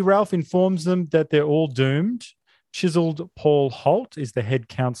 Crazy Ralph informs them that they're all doomed. Chiseled Paul Holt is the head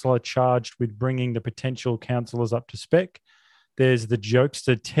counselor charged with bringing the potential counselors up to spec. There's the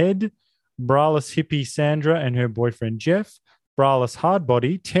jokester Ted, braless hippie Sandra and her boyfriend Jeff, braless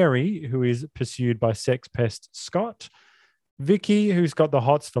hardbody Terry, who is pursued by sex pest Scott, Vicky, who's got the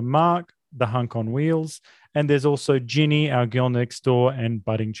hots for Mark, the hunk on wheels, and there's also Ginny, our girl next door and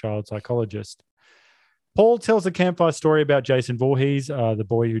budding child psychologist. Paul tells a campfire story about Jason Voorhees, the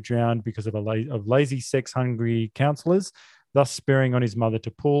boy who drowned because of lazy, sex-hungry counselors. thus spurring on his mother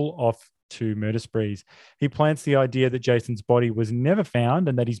to pull off 2 murder sprees. He plants the idea that Jason's body was never found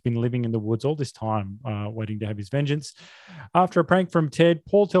and that he's been living in the woods all this time, waiting to have his vengeance. After a prank from Ted,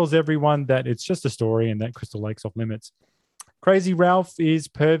 Paul tells everyone that it's just a story and that Crystal Lake's off limits. Crazy Ralph is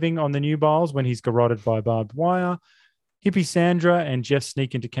perving on the nubiles when he's garroted by barbed wire. Hippie Sandra and Jeff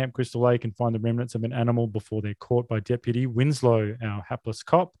sneak into Camp Crystal Lake and find the remnants of an animal before they're caught by Deputy Winslow, our hapless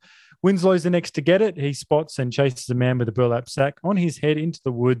cop. Winslow's the next to get it. He spots and chases a man with a burlap sack on his head into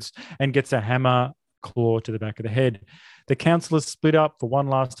the woods and gets a hammer claw to the back of the head. The counsellors split up for one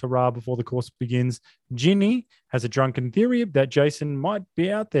last hurrah before the course begins. Ginny has a drunken theory that Jason might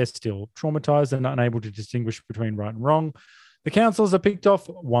be out there still, traumatized and unable to distinguish between right and wrong. The counsellors are picked off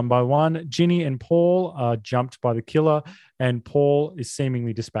one by one. Ginny and Paul are jumped by the killer, and Paul is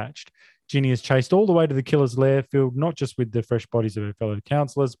seemingly dispatched. Ginny is chased all the way to the killer's lair, filled not just with the fresh bodies of her fellow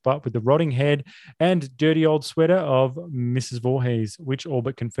counsellors, but with the rotting head and dirty old sweater of Mrs. Voorhees, which all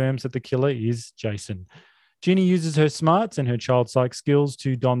but confirms that the killer is Jason. Ginny uses her smarts and her child psych skills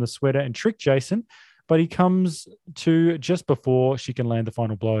to don the sweater and trick Jason, but he comes to just before she can land the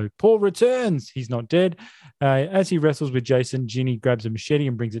final blow. Paul returns. He's not dead. As he wrestles with Jason, Ginny grabs a machete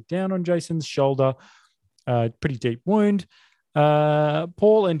and brings it down on Jason's shoulder. Pretty deep wound.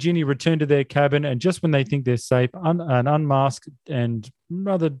 Paul and Ginny return to their cabin, and just when they think they're safe, an unmasked and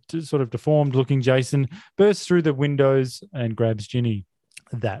rather sort of deformed-looking Jason bursts through the windows and grabs Ginny.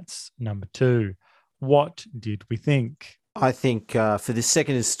 That's number 2. What did we think? I think for this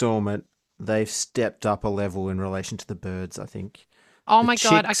second installment, they've stepped up a level in relation to the birds, I think. Oh my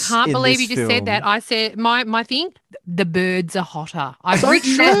God, I can't believe you just said that. I said my thing, the birds are hotter. I've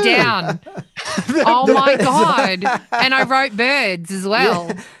written that down. Oh my God. And I wrote birds as well.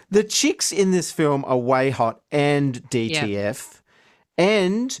 Yeah. The chicks in this film are way hot and DTF. Yep.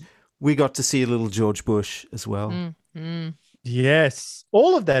 And we got to see a little George Bush as well. Mm-hmm. Yes,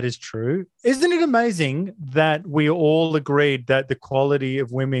 all of that is true. Isn't it amazing that we all agreed that the quality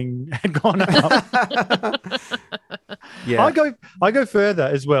of women had gone up? Yeah. I go further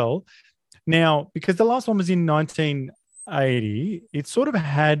as well. Now, because the last one was in 1980, it sort of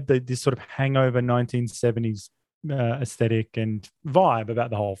had this sort of hangover 1970s aesthetic and vibe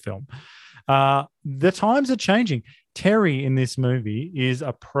about the whole film. The times are changing. Terry in this movie is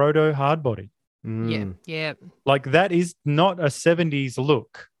a proto hardbody. Yeah. Like that is not a 70s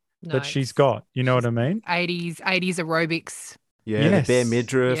look that she's got. You know what I mean? 80s aerobics. Yeah, yes. The bare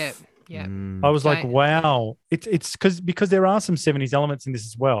midriff. Yeah. I was like, wow. It's because there are some 70s elements in this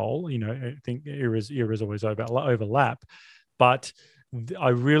as well. You know, I think eras always overlap, but I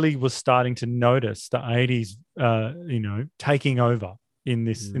really was starting to notice the 80s, taking over in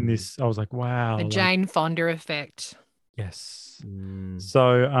this. I was like, wow. The Jane Fonda effect. Yes.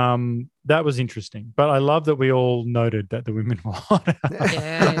 So that was interesting. But I love that we all noted that the women were hot.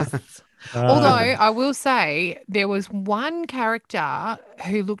 Yes. Although I will say there was one character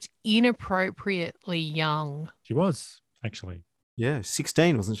who looked inappropriately young. She was, actually. Yeah,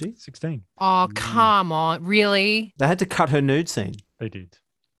 16, wasn't she? 16. Oh, come on. Really? They had to cut her nude scene. They did.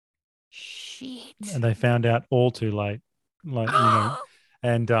 Shit. And they found out all too late. Like,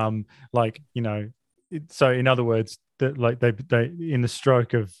 and so in other words, that like they in the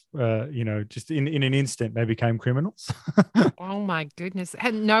stroke of just in an instant they became criminals. Oh my goodness.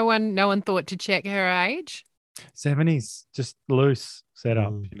 Had no one thought to check her age? 70s, just loose set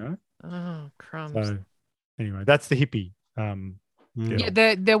up, Oh, crumbs. So anyway, that's the hippie. Yeah,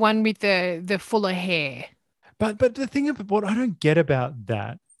 the one with the fuller hair. But the thing about what I don't get about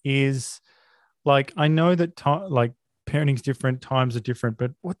that is, like, I know that parenting's different, times are different,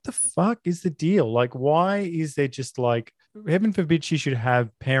 but what the fuck is the deal? Like, why is there just like, heaven forbid she should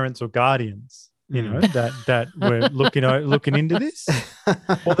have parents or guardians, that were looking into this,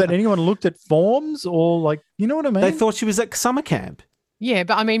 or that anyone looked at forms, or like, you know what I mean? They thought she was at summer camp. Yeah,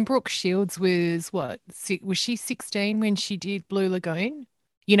 but I mean, Brooke Shields was was she 16 when she did Blue Lagoon?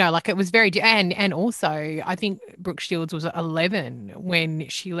 Like it was very, and also I think Brooke Shields was 11 when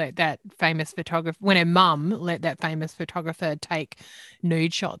she let that famous photographer, when her mum let that famous photographer take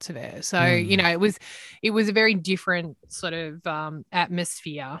nude shots of her. So, it was a very different sort of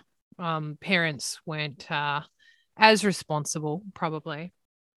atmosphere. Parents weren't as responsible, probably.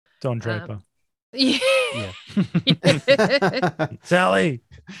 Don Draper. Yeah. Sally.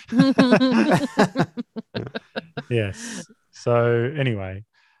 Yes. So anyway,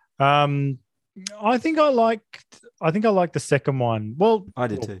 I think I liked the second one. Well, I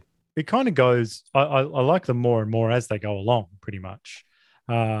did too. It kind of goes. I like them more and more as they go along, pretty much.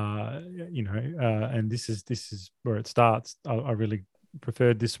 And this is where it starts. I really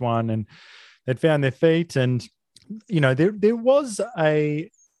preferred this one, and they'd found their feet, and there was a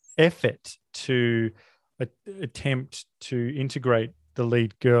effort to attempt to integrate the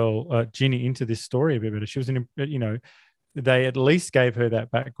lead girl, Ginny, into this story a bit better. She was they at least gave her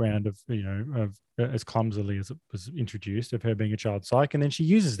that background of as clumsily as it was introduced, of her being a child psych, and then she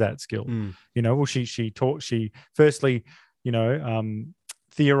uses that skill. She firstly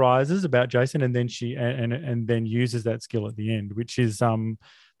theorizes about Jason, and then she and then uses that skill at the end, which is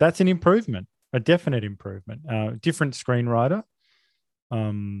that's an improvement, a definite improvement. Different screenwriter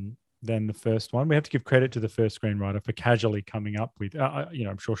than the first one. We have to give credit to the first screenwriter for casually coming up with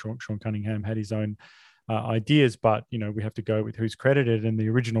I'm sure Sean Cunningham had his own ideas, but we have to go with who's credited, and the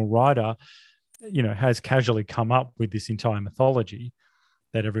original writer has casually come up with this entire mythology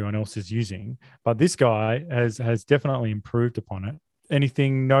that everyone else is using, but this guy has definitely improved upon it.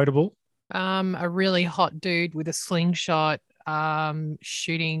 Anything notable? A really hot dude with a slingshot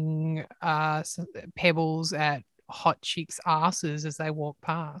shooting pebbles at hot chicks' asses as they walk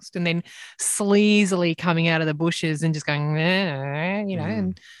past, and then sleazily coming out of the bushes and just going,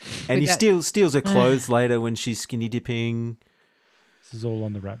 and he steals her clothes later when she's skinny dipping. This is all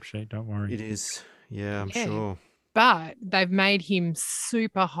on the rap sheet, don't worry. It is. Yeah, I'm sure. But they've made him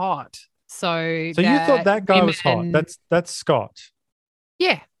super hot. So you thought that guy was hot? That's Scott.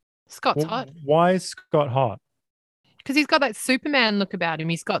 Yeah, Scott's hot. Why is Scott hot? Because he's got that Superman look about him.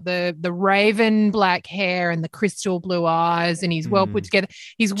 He's got the raven black hair and the crystal blue eyes, and he's well put together.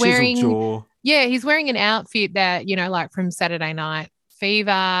 He's wearing he's wearing an outfit that like from Saturday Night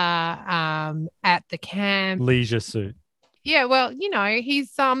Fever, at the camp, leisure suit. Yeah, well,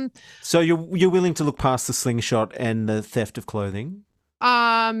 he's So you're willing to look past the slingshot and the theft of clothing?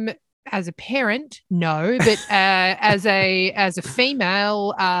 As a parent, no, but as a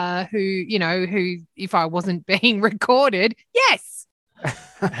female who if I wasn't being recorded, yes.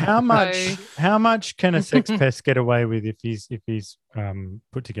 How much can a sex pest get away with if he's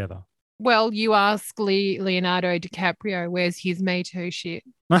put together? Well, you ask Leonardo DiCaprio, where's his Me Too shit?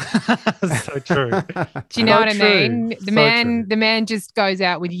 So true. Do you know what I mean? The man just goes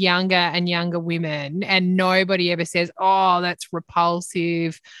out with younger and younger women, and nobody ever says, "Oh, that's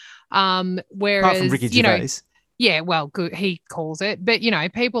repulsive." Whereas, apart from Ricky Gervais. Yeah, well, good, he calls it. But,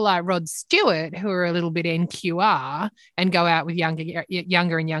 people like Rod Stewart, who are a little bit NQR and go out with younger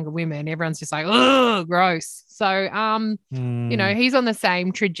and younger women, everyone's just like, oh, gross. So, he's on the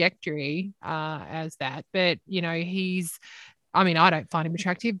same trajectory as that. But, I don't find him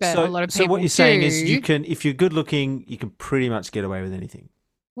attractive, but a lot of people So what you're saying is if you're good looking, you can pretty much get away with anything.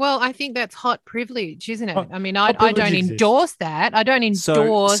 Well, I think that's hot privilege, isn't it? I don't exists. endorse that. I don't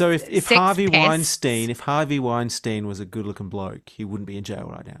endorse. So if sex Harvey pests. Harvey Weinstein was a good-looking bloke, he wouldn't be in jail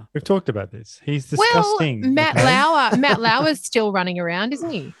right now. We've talked about this. He's disgusting. Well, Matt Lauer's still running around, isn't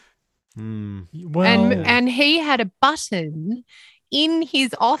he? Well, and he had a button in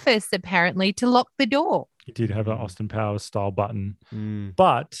his office apparently to lock the door. He did have an Austin Powers style button,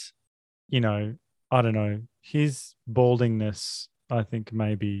 but I don't know. His baldingness, I think,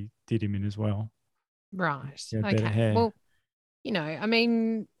 maybe did him in as well. Right. Okay. Hair. Well,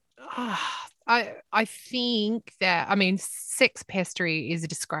 I think that, sex pestery is a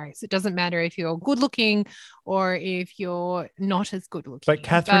disgrace. It doesn't matter if you're good looking or if you're not as good looking. But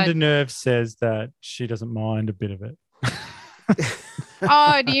Catherine Deneuve says that she doesn't mind a bit of it.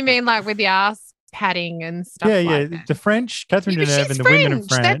 Oh, do you mean like with the ass patting and stuff like that? The French, Catherine Deneuve and the women of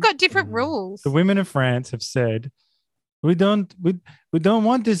France. They've got different rules. The women of France have said, we don't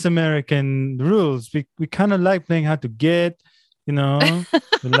want these American rules. We kind of like playing hard to get, we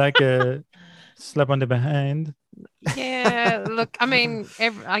like a slap on the behind. Yeah, look,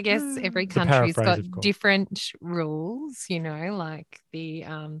 I guess every country's got different rules, like the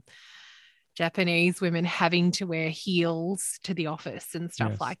Japanese women having to wear heels to the office and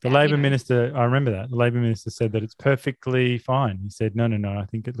stuff like that. The Labor minister, I remember that. The Labor minister said that it's perfectly fine. He said, no, I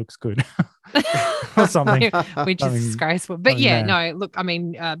think it looks good. Or something. Which is disgraceful. But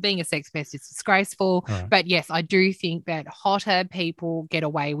being a sex pest is disgraceful. Right. But yes, I do think that hotter people get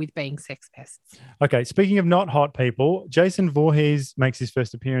away with being sex pests. Okay, speaking of not hot people, Jason Voorhees makes his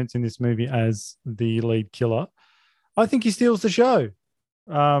first appearance in this movie as the lead killer. I think he steals the show.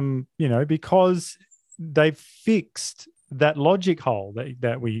 Because they fixed that logic hole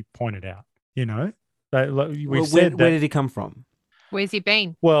that we pointed out. Where did he come from? Where's he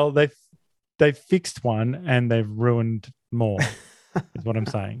been? Well, they've fixed one and they've ruined more. Is what I'm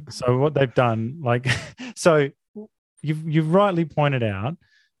saying. So what they've done, you've rightly pointed out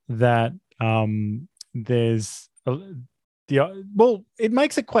that it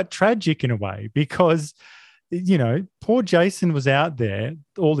makes it quite tragic in a way because you know, poor Jason was out there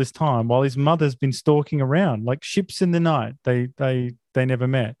all this time while his mother's been stalking around like ships in the night. They never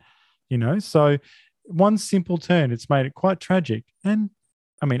met, you know. So one simple turn, it's made it quite tragic and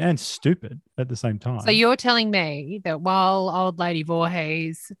stupid at the same time. So you're telling me that while old lady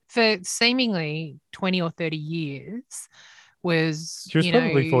Voorhees, for seemingly 20 or 30 years, she was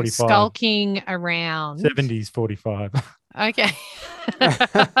probably 45, skulking around 70s, 45. Okay.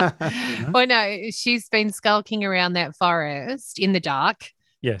 Well, no, she's been skulking around that forest in the dark.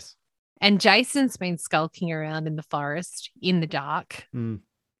 Yes. And Jason's been skulking around in the forest in the dark.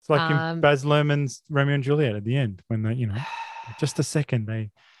 It's like in Baz Luhrmann's Romeo and Juliet at the end when they, you know, just a second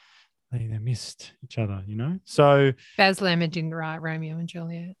they missed each other, you know. So Baz Luhrmann didn't write Romeo and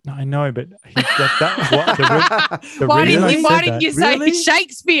Juliet. No, I know, but why didn't you say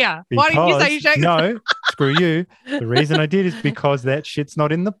Shakespeare? Why didn't you say Shakespeare? No, screw you. The reason I did is because that shit's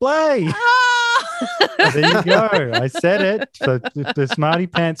not in the play. There you go. I said it. So the smarty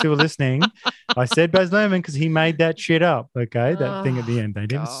pants who are listening, I said Baz Luhrmann because he made that shit up. Okay, that thing at the end. They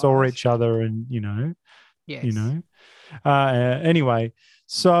never saw each other, and you know, anyway.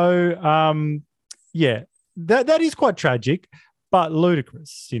 So, that is quite tragic, but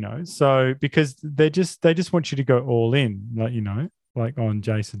ludicrous, you know. So because they just want you to go all in, like, you know, like on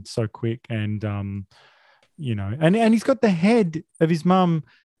Jason so quick, and you know, and he's got the head of his mum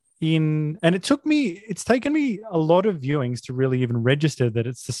in, and it's taken me a lot of viewings to really even register that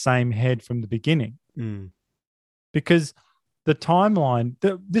it's the same head from the beginning, because the timeline,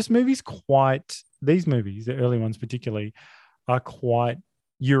 these movies, the early ones particularly, are quite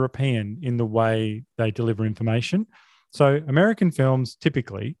European in the way they deliver information. So American films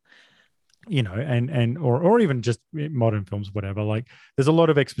typically, you know, or even just modern films, whatever, like there's a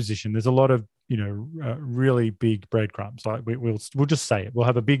lot of exposition. There's a lot of, you know, really big breadcrumbs. Like we'll just say it. We'll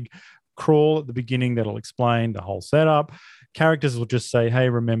have a big crawl at the beginning that'll explain the whole setup. Characters will just say, hey,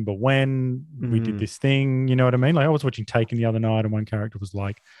 remember when we did this thing? You know what I mean? Like I was watching Taken the other night and one character was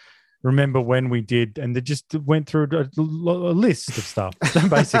like, remember when we did, and they just went through a list of stuff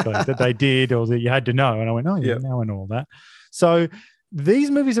basically that they did or that you had to know. And I went, oh, yeah, now I know all that. So these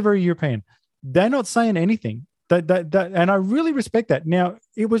movies are very European. They're not saying anything. And I really respect that. Now,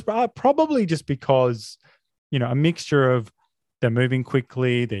 it was probably just because, you know, a mixture of they're moving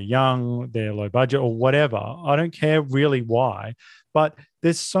quickly, they're young, they're low budget or whatever. I don't care really why, but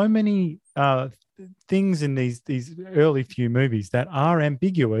there's so many things in these early few movies that are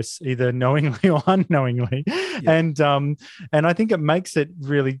ambiguous, either knowingly or unknowingly, and I think it makes it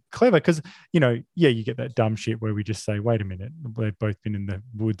really clever because, you know, you get that dumb shit where we just say, wait a minute, they've both been in the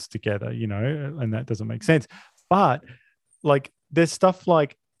woods together, you know, and that doesn't make sense. But like there's stuff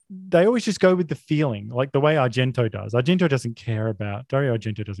like they always just go with the feeling, like the way Dario Argento doesn't care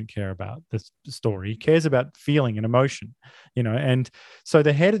about the story. He cares about feeling and emotion, you know. And so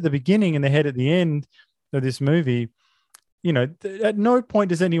the head at the beginning and the head at the end of this movie, you know, at no point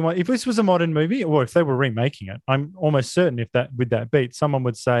does anyone, if this was a modern movie or if they were remaking it, I'm almost certain with that beat, someone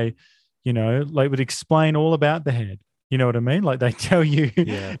would say, you know, like would explain all about the head. You know what I mean? Like they tell you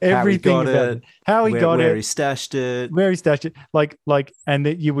everything about how he got it, where he stashed it, like, and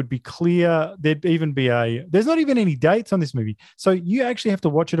that you would be clear. There'd even be there's not even any dates on this movie. So you actually have to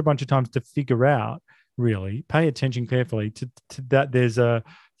watch it a bunch of times to figure out, really pay attention carefully to that there's a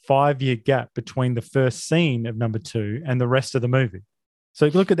 5-year gap between the first scene of number 2 and the rest of the movie. So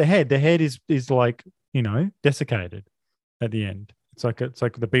if you look at the head is like, you know, desiccated at the end. It's like the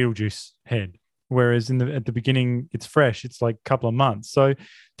Beetlejuice head. Whereas at the beginning, it's fresh. It's like a couple of months. So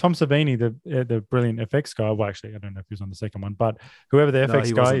Tom Savini, the brilliant FX guy, well, actually, I don't know if he was on the second one, but whoever the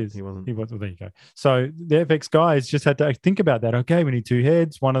FX guy is, he wasn't. Well, there you go. So the FX guys just had to think about that. Okay, we need 2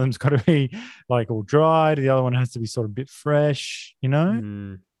 heads. One of them's got to be like all dried. The other one has to be sort of a bit fresh. You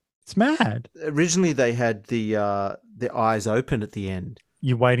know, It's mad. Originally, they had the eyes open at the end.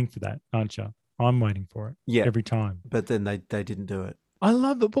 You're waiting for that, aren't you? I'm waiting for it. Yeah, every time. But then they didn't do it. I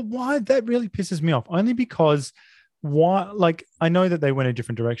love it, but why? That really pisses me off. Only because why? Like, I know that they went a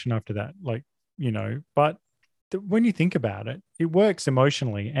different direction after that, like, you know, but when you think about it, it works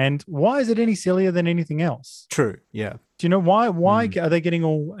emotionally. And why is it any sillier than anything else? True. Yeah. Do you know why? Why are they getting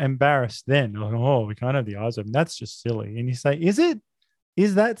all embarrassed then? Like, oh, we can't have the eyes open. That's just silly. And you say, is it?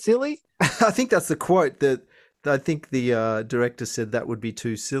 Is that silly? I think that's the quote that I think the director said that would be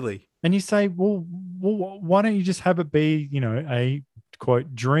too silly. And you say, well, why don't you just have it be, you know, a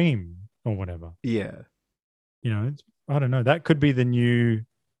quote dream or whatever? Yeah. You know, I don't know. That could be the new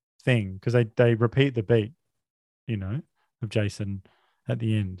thing because they repeat the beat, you know, of Jason at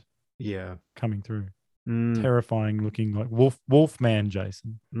the end. Yeah. Coming through. terrifying looking, like Wolfman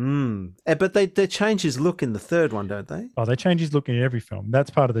Jason. But they change his look in the third one, don't they? Oh, they change his look in every film. That's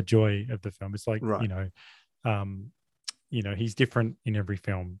part of the joy of the film. It's like, Right. He's different in every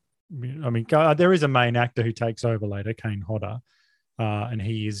film. I mean, there is a main actor who takes over later, Kane Hodder, and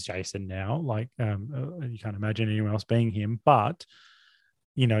he is Jason now. Like, you can't imagine anyone else being him, but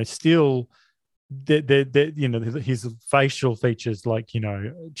still, his facial features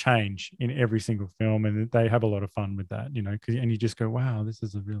change in every single film, and they have a lot of fun with that. And you just go, wow, this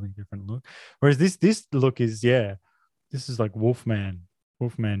is a really different look. Whereas this look is, this is like Wolfman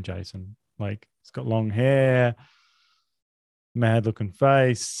Jason. Like, he's got long hair, mad looking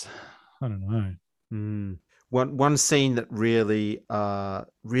face. I don't know. One scene that really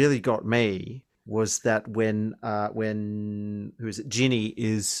got me was that when who is it? Ginny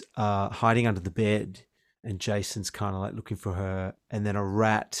is hiding under the bed, and Jason's kind of like looking for her, and then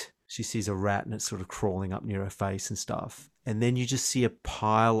she sees a rat, and it's sort of crawling up near her face and stuff, and then you just see a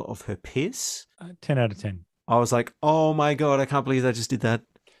pile of her piss. 10 out of 10. I was like, oh my God, I can't believe they just did that.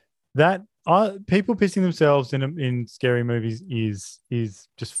 That people pissing themselves in scary movies is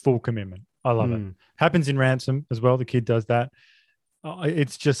just full commitment. I love it. Happens in Ransom as well. The kid does that.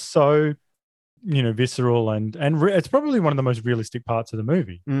 It's just so visceral, and it's probably one of the most realistic parts of the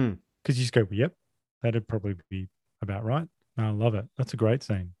movie, because you just go, well, yep, that'd probably be about right. I love it. That's a great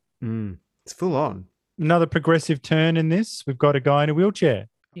scene. It's full on. Another progressive turn in this. We've got a guy in a wheelchair.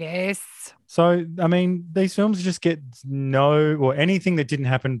 Yes. So, I mean, these films just get anything that didn't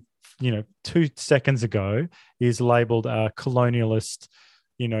happen 2 seconds ago is labeled a colonialist,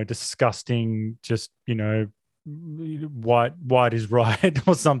 disgusting, just, white is right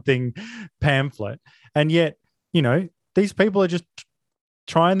or something pamphlet. And yet, these people are just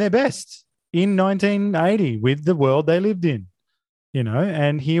trying their best in 1980 with the world they lived in,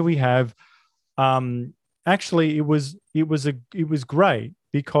 and here we have, actually it was great,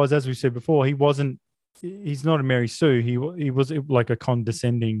 because as we said before, he's not a Mary Sue. He was like a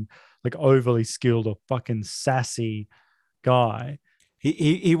condescending, like overly skilled or fucking sassy guy.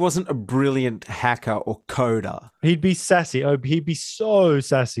 He wasn't a brilliant hacker or coder. He'd be sassy. Oh, he'd be so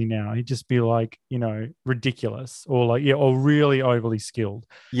sassy now. He'd just be like, ridiculous, or like, or really overly skilled.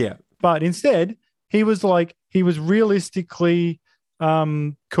 Yeah. But instead, he was realistically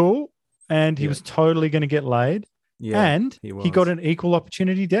cool, and he was totally going to get laid. Yeah, and he got an equal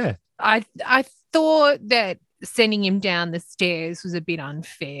opportunity death. I thought that sending him down the stairs was a bit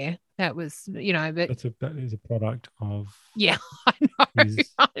unfair. That was, but that is a product of I know.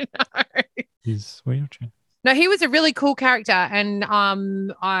 His wheelchair. No, he was a really cool character, and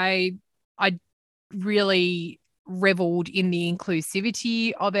I really reveled in the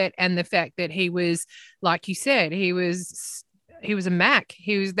inclusivity of it, and the fact that he was, like you said, he was a Mac.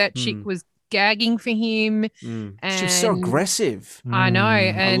 That chick was gagging for him, and she was so aggressive. I know,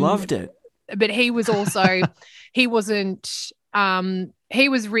 and I loved it. But he was also, he wasn't. He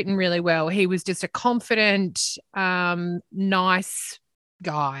was written really well. He was just a confident, nice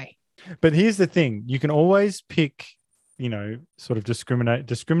guy. But here's the thing: you can always pick, sort of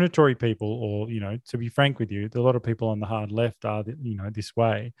discriminatory people, or to be frank with you, a lot of people on the hard left are, this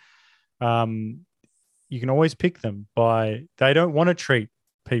way. You can always pick them they don't want to treat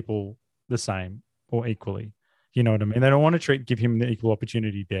people the same or equally. You know what I mean? They don't want to give him the equal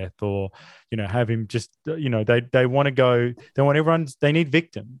opportunity death, or, have him just, they want to go, they need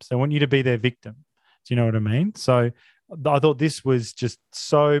victims. They want you to be their victim. Do you know what I mean? So I thought this was just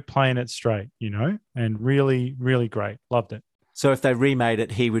so playing it straight, and really, really great. Loved it. So if they remade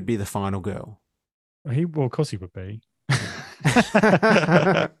it, he would be the final girl. Well, of course he would be.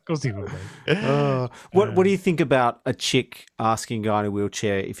 Of course he would be. What do you think about a chick asking a guy in a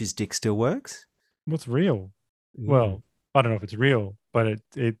wheelchair if his dick still works? What's real? Well, I don't know if it's real, but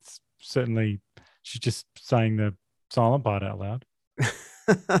it's certainly, she's just saying the silent part out loud.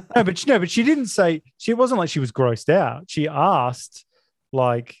 No, but she didn't say, it wasn't like she was grossed out. She asked,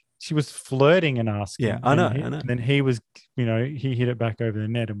 like, she was flirting and asking. Yeah, I know. And then he was, he hit it back over the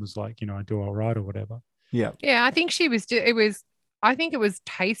net and was like, I do all right or whatever. Yeah. Yeah, I think I think it was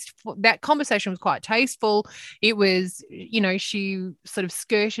tasteful. That conversation was quite tasteful. It was, she sort of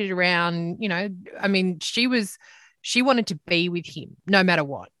skirted around, I mean, she wanted to be with him no matter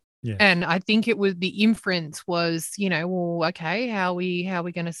what. Yeah. And I think it was, the inference was, well, okay, how are we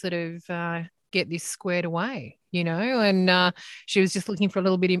going to sort of get this squared away, and she was just looking for a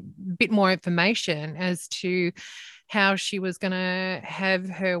little bit more information as to how she was going to have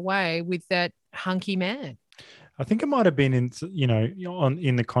her way with that hunky man. I think it might have been in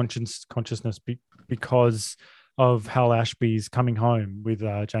the consciousness because of Hal Ashby's Coming Home with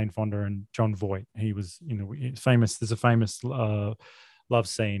Jane Fonda and John Voight. He was, famous. There's a famous love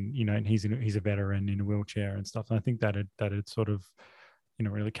scene, and he's a veteran in a wheelchair and stuff. And I think that had sort of,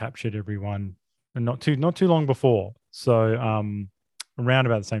 really captured everyone, and not too long before. So around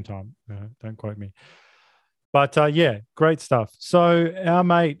about the same time. Don't quote me. But yeah, great stuff. So our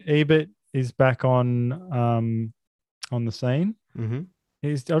mate Ebert is back on the scene. Mm-hmm.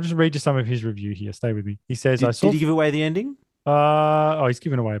 I'll just read you some of his review here. Stay with me. He says, Did he give away the ending? He's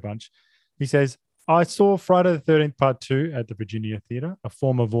given away a bunch. He says, I saw Friday the 13th Part 2 at the Virginia Theatre, a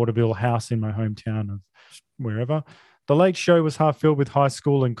former vaudeville house in my hometown of wherever. The late show was half filled with high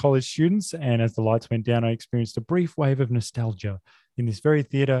school and college students, and as the lights went down, I experienced a brief wave of nostalgia. In this very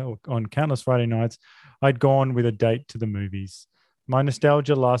theatre, on countless Friday nights, I'd gone with a date to the movies. My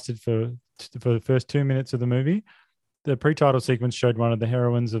nostalgia lasted for the first 2 minutes of the movie. The pre-title sequence showed one of the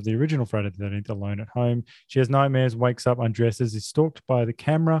heroines of the original Friday the 13th alone at home. She has nightmares, wakes up, undresses, is stalked by the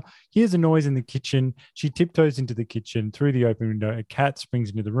camera, hears a noise in the kitchen. She tiptoes into the kitchen. Through the open window, a cat springs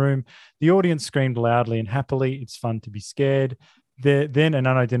into the room. The audience screamed loudly and happily. It's fun to be scared. Then an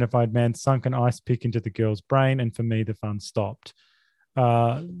unidentified man sunk an ice pick into the girl's brain, and for me, the fun stopped.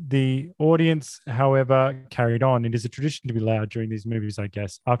 The audience, however, carried on. It is a tradition to be loud during these movies, I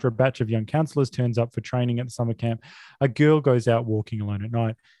guess. After a batch of young counselors turns up for training at the summer camp, a girl goes out walking alone at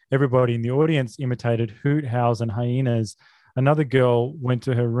night. Everybody in the audience imitated hoot, howls, and hyenas. Another girl went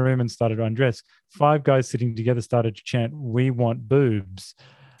to her room and started to undress. 5 guys sitting together started to chant, "We want boobs."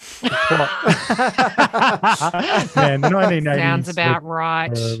 Man, the 1980s sounds about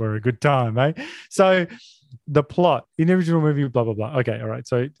right. Were a good time, eh? So the plot in the original movie, blah, blah, blah. Okay, all right.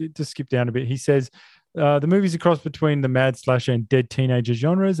 So just skip down a bit. He says, the movie's a cross between the mad slasher and dead teenager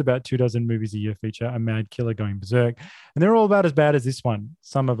genres. About 24 movies a year feature a mad killer going berserk. And they're all about as bad as this one.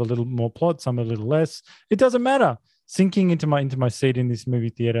 Some have a little more plot, some a little less. It doesn't matter. Sinking into my seat in this movie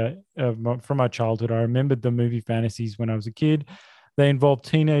theater from my childhood, I remembered the movie fantasies when I was a kid. They involved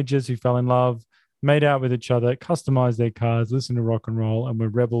teenagers who fell in love, made out with each other, customized their cars, listened to rock and roll, and were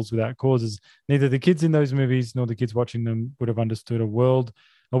rebels without causes. Neither the kids in those movies nor the kids watching them would have understood a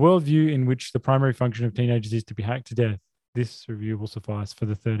worldview in which the primary function of teenagers is to be hacked to death. This review will suffice for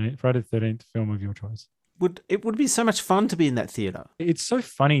the Friday the 13th film of your choice. It would be so much fun to be in that theater. It's so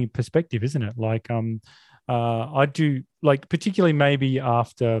funny perspective, isn't it? Like, I do, like, particularly maybe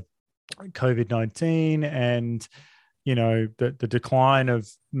after COVID-19 and the decline of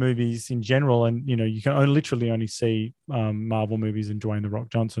movies in general, and you can literally only see Marvel movies and Dwayne the Rock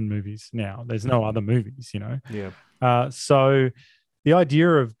Johnson movies now. There's no other movies, Yeah. So the idea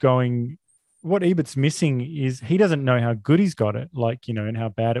of going, what Ebert's missing is he doesn't know how good he's got it, and how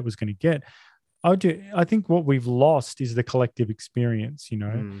bad it was going to get. I think what we've lost is the collective experience.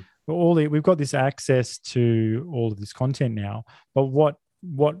 We've got this access to all of this content now, but what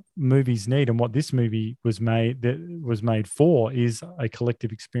movies need and what this movie was made for is a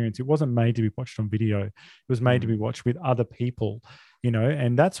collective experience. It wasn't made to be watched on video. It was made to be watched with other people,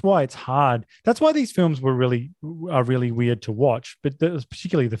 and that's why it's hard. That's why these films are really weird to watch, but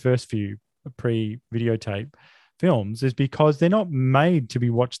particularly the first few pre-videotape films, is because they're not made to be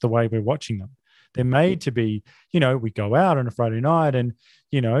watched the way we're watching them. They're made to be, we go out on a Friday night and,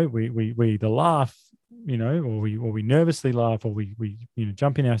 we either laugh, or we nervously laugh, or we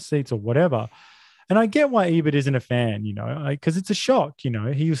jump in our seats or whatever. And I get why Ebert isn't a fan, because it's a shock.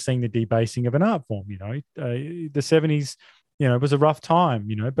 He was seeing the debasing of an art form. The 70s, was a rough time.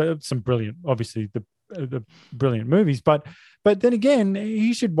 But some brilliant, obviously the brilliant movies. But then again,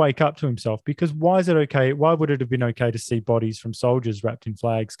 he should wake up to himself, because why is it okay? Why would it have been okay to see bodies from soldiers wrapped in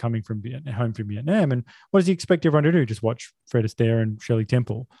flags coming from home from Vietnam? And what does he expect everyone to do? Just watch Fred Astaire and Shirley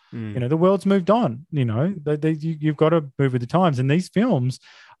Temple? The world's moved on. You've got to move with the times. And these films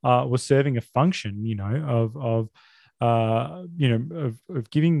were serving a function, of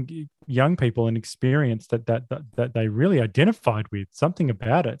giving young people an experience that they really identified with, something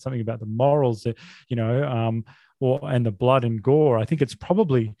about it, something about the morals that, and the blood and gore. I think it's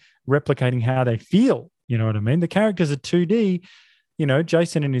probably replicating how they feel. You know what I mean? The characters are 2D.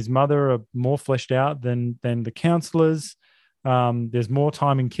 Jason and his mother are more fleshed out than the counselors. There's more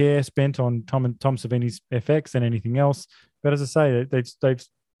time and care spent on Tom Savini's FX than anything else. But as I say,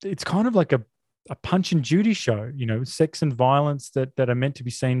 it's kind of like a Punch and Judy show, sex and violence that are meant to be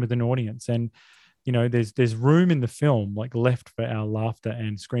seen with an audience. And, there's room in the film left for our laughter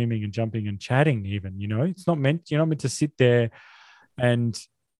and screaming and jumping and chatting even, you're not meant to sit there and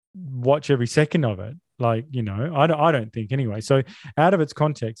watch every second of it. Like, you know, I don't think anyway. So out of its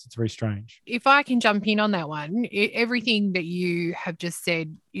context, it's very strange. If I can jump in on that one, everything that you have just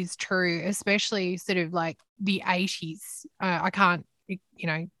said is true, especially sort of like the 80s. I can't,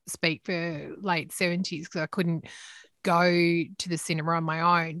 speak for late 70s because I couldn't go to the cinema on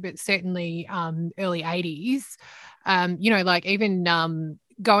my own, but certainly early 80s, like even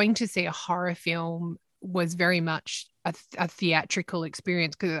going to see a horror film was very much a theatrical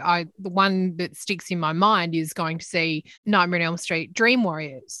experience, because the one that sticks in my mind is going to see Nightmare on Elm Street Dream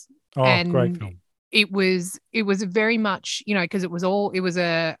Warriors. Oh, and great film. It was very much, because it was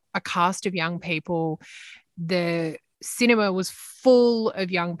a cast of young people. The cinema was full of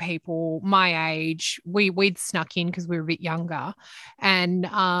young people my age. We'd snuck in because we were a bit younger, and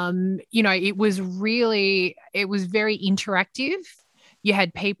it was very interactive. You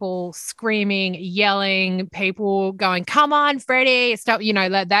had people screaming, yelling, people going, "Come on, Freddie!" Stuff,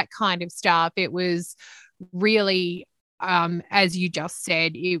 that kind of stuff. It was really, as you just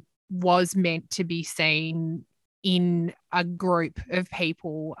said, it was meant to be seen in a group of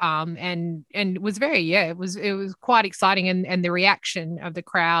people, and it was it was quite exciting, and the reaction of the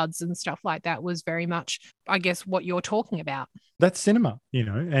crowds and stuff like that was very much, I guess, what you're talking about. That's cinema,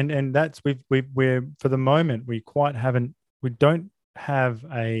 and that's we're for the moment we don't have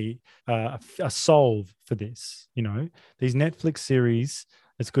a solve for this. These Netflix series,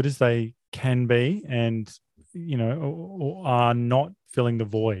 as good as they can be, and are not filling the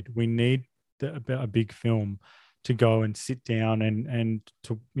void. We need a big film to go and sit down and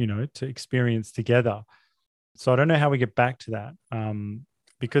to to experience together. So I don't know how we get back to that,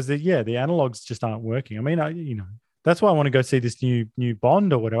 because the analogs just aren't working. I mean, that's why I want to go see this new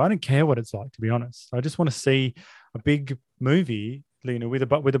Bond or whatever. I don't care what it's like, to be honest. I just want to see a big movie, with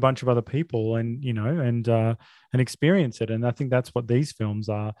a bunch of other people, and and experience it. And I think that's what these films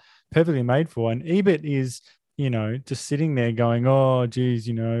are perfectly made for. And Ebert is, just sitting there going, "Oh, geez,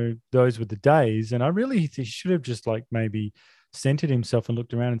 those were the days." And I really he should have just like maybe centered himself and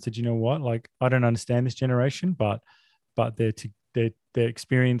looked around and said, "You know what? Like, I don't understand this generation, but they're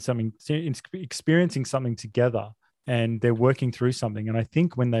experiencing something together." And they're working through something. And I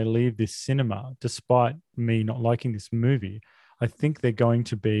think when they leave this cinema, despite me not liking this movie, I think they're going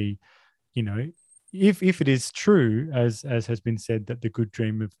to be, if it is true, as has been said, that the good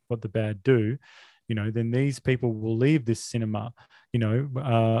dream of what the bad do, then these people will leave this cinema,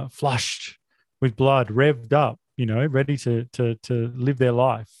 flushed with blood, revved up, ready to live their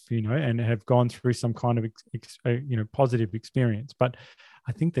life, and have gone through some kind of positive experience. But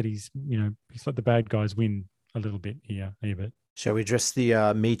I think that he's let the bad guys win a little bit here, Ebert. Shall we address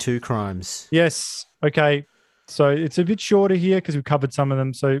the Me Too crimes? Yes. Okay. So it's a bit shorter here because we've covered some of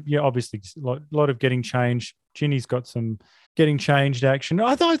them. So yeah, obviously a lot of getting changed. Ginny's got some getting changed action.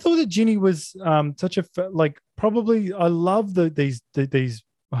 I thought that Ginny was such a probably. I love these.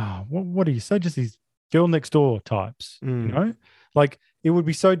 What do you say? Just these girl next door types. Like it would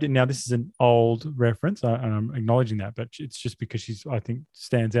be so. Now this is an old reference, and I'm acknowledging that, but it's just because she's, I think,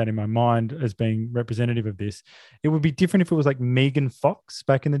 stands out in my mind as being representative of this. It would be different if it was like Megan Fox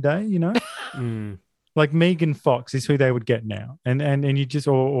back in the day. Like Megan Fox is who they would get now, and you just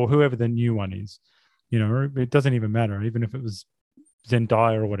or whoever the new one is, it doesn't even matter. Even if it was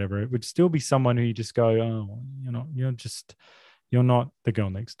Zendaya or whatever, it would still be someone who you just go, oh, you're not the girl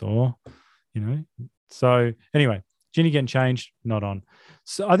next door, So anyway, Ginny getting changed, not on.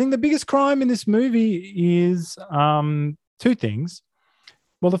 So I think the biggest crime in this movie is two things.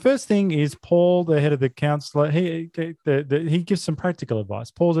 Well, the first thing is Paul, the head of the counselor. He gives some practical advice.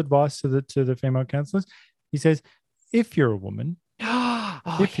 Paul's advice to the female counselors. He says, if you're a woman,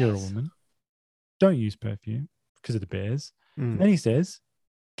 you're a woman, don't use perfume because of the bears. Then he says,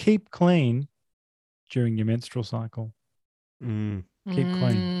 keep clean during your menstrual cycle. Keep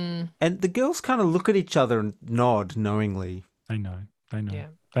clean. And the girls kind of look at each other and nod knowingly. They know. Yeah.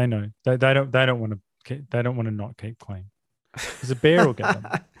 They know. They don't want to not keep clean. Because a bear will get them.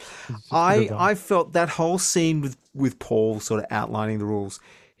 I felt that whole scene with Paul sort of outlining the rules,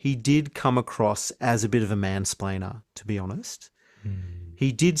 he did come across as a bit of a mansplainer, to be honest.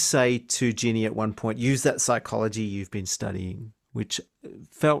 He did say to Ginny at one point, use that psychology you've been studying, which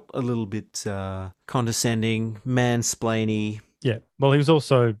felt a little bit condescending, mansplainy. Yeah. Well, he was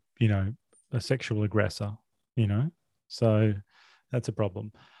also, a sexual aggressor, so that's a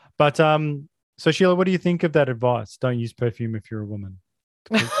problem. But so Sheila, what do you think of that advice? Don't use perfume if you're a woman.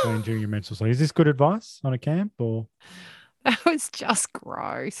 Keep clean during your menstrual cycle. Is this good advice on a camp or? That was just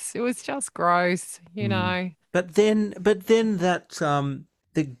gross. It was just gross, But then that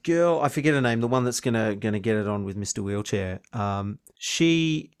the girl, I forget her name, the one that's gonna get it on with Mr. Wheelchair.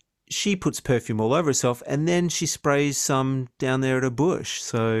 She she puts perfume all over herself, and then she sprays some down there at a bush.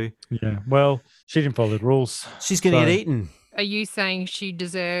 So Yeah. Well, she didn't follow the rules. she's going to So- get eaten. Are you saying she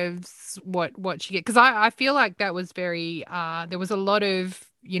deserves what she get? Because I feel like that was very there was a lot of,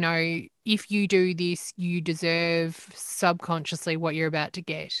 if you do this, you deserve subconsciously what you're about to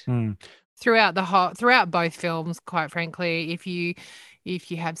get. Throughout both films, quite frankly, if you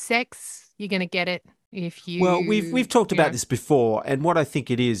have sex, you're gonna get it. If you we've talked about this before, and what I think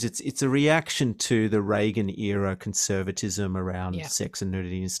it is, it's a reaction to the Reagan era conservatism around sex and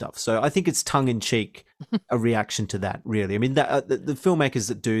nudity and stuff. So I think it's tongue in cheek, a reaction to that. Really, I mean, the filmmakers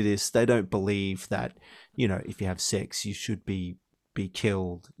that do this, they don't believe that if you have sex, you should be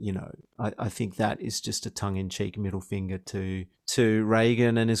killed. I think that is just a tongue in cheek middle finger to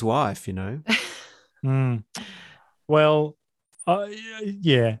Reagan and his wife. Well,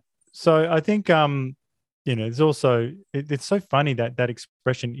 yeah. So I think there's also it's so funny that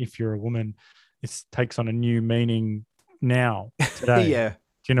expression, if you're a woman, it takes on a new meaning now today. Yeah. Do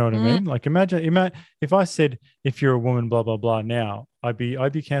you know what I mean? Like imagine if I said, if you're a woman, blah blah blah, now I'd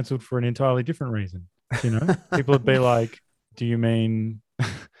be cancelled for an entirely different reason. People would be like, do you mean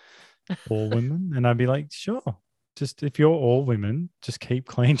all women? And I'd be like, sure. Just if you're all women, just keep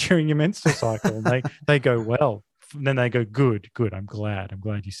clean during your menstrual cycle. And they go, well. And then they go, good. I'm glad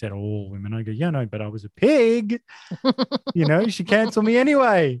you said all women. I go, yeah, no, but I was a pig. You should cancel me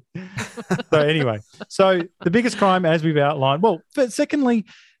anyway. So the biggest crime, as we've outlined. Well, but secondly,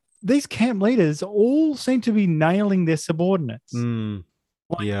 these camp leaders all seem to be nailing their subordinates.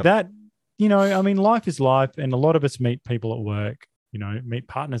 That, I mean, life is life, and a lot of us meet people at work, meet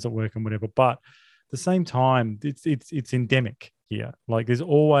partners at work and whatever. But at the same time, it's endemic here. Like there's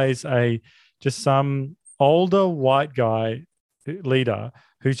always just some older white guy leader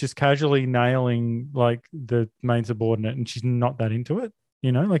who's just casually nailing like the main subordinate, and she's not that into it.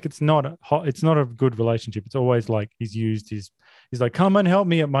 Like it's not a good relationship. It's always like he's like, come and help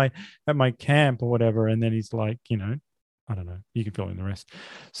me at my camp or whatever, and then he's like, I don't know, you can fill in the rest.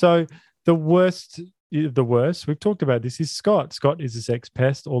 So the worst we've talked about this is Scott. Scott is a sex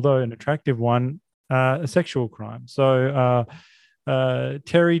pest, although an attractive one, a sexual crime. So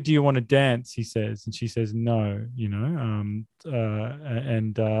Terry, do you want to dance? He says, and she says no.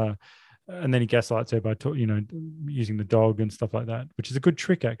 And then he gaslights her by using the dog and stuff like that, which is a good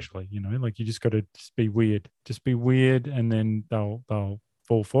trick actually. Like you just got to just be weird, and then they'll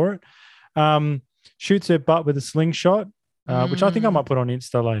fall for it. Shoots her butt with a slingshot, which I think I might put on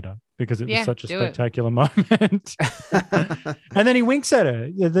Insta later because it was such a spectacular moment. And then he winks at her,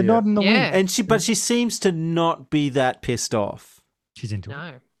 the nod and the wink, and but she seems to not be that pissed off. She's into No.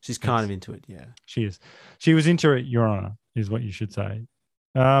 it. She's kind of into it, yeah. She is. She was into it, Your Honor, is what you should say.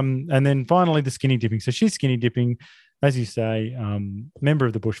 And then finally, the skinny dipping. So she's skinny dipping, as you say. Member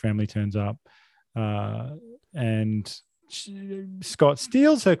of the Bush family turns up, and Scott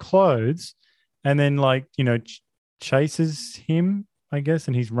steals her clothes, and then chases him, I guess,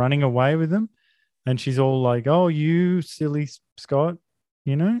 and he's running away with them, and she's all like, "Oh, you silly Scott,"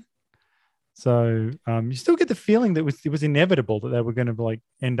 So you still get the feeling that it was inevitable that they were going to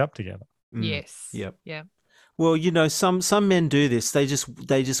end up together. Yes. Yep. Yeah. Well, some men do this. They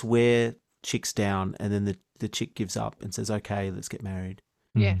just wear chicks down, and then the chick gives up and says, "Okay, let's get married."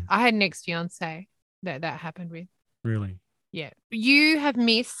 Yeah. I had an ex-fiance that happened with. Really? Yeah. You have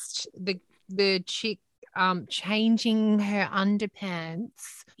missed the chick changing her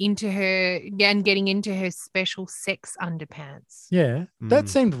underpants into her and getting into her special sex underpants. Yeah. That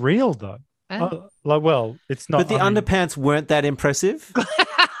seemed real though. It's not. But the underpants weren't that impressive.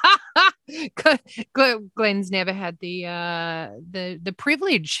 Glenn's never had the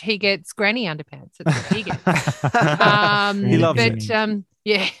privilege. He gets granny underpants. That's what he gets. He loves it.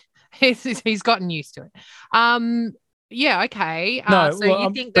 Yeah, he's gotten used to it. Yeah, okay.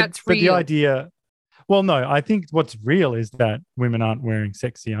 You think that's real? But the idea. Well, no, I think what's real is that women aren't wearing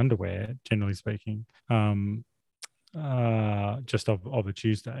sexy underwear, generally speaking. Just of a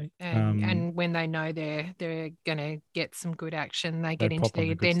Tuesday, and when they know they're gonna get some good action, they get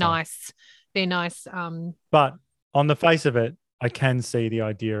into their nice. But on the face of it, I can see the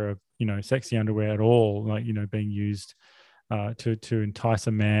idea of sexy underwear at all, being used to entice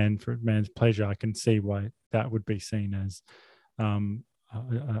a man for a man's pleasure. I can see why that would be seen as a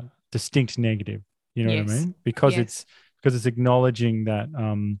distinct negative. You know what I mean? Because it's acknowledging that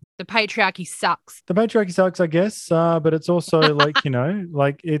the patriarchy sucks. The patriarchy sucks, I guess, but it's also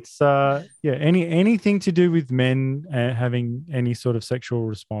it's anything to do with men having any sort of sexual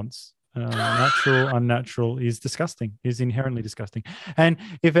response, natural, unnatural, is disgusting. Is inherently disgusting. And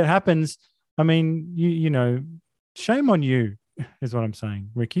if it happens, I mean, you shame on you, is what I'm saying,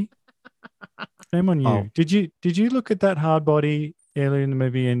 Ricky. Shame on you. Oh. Did you look at that hard body earlier in the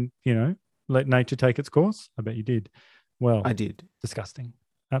movie and, let nature take its course? I bet you did. Well, I did. Disgusting.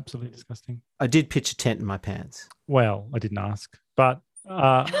 Absolutely disgusting. I did pitch a tent in my pants. Well, I didn't ask. But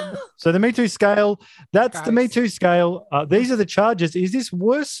so the Me Too scale, that's the Me Too scale. These are the charges. Is this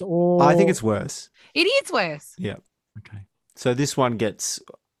worse or? I think it's worse. It is worse. Yeah. Okay. So this one gets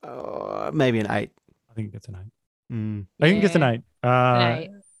maybe an 8. I think it gets an 8. Mm. I think it gets an 8. An 8.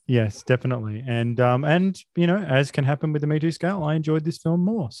 Yes, definitely. And as can happen with the Me Too scale, I enjoyed this film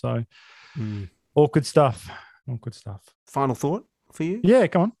more. So all good stuff. All good stuff. Final thought for you? Yeah,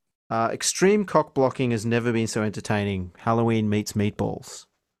 come on. Extreme cock blocking has never been so entertaining. Halloween meets meatballs.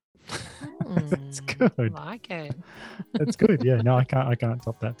 That's good. I like it. That's good. Yeah, no, I can't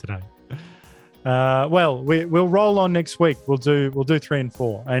top that today. Well, we'll roll on next week. We'll do 3 and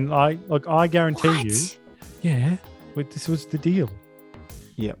 4, and I guarantee you, yeah, this was the deal.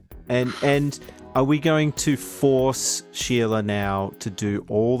 Yep. And are we going to force Sheila now to do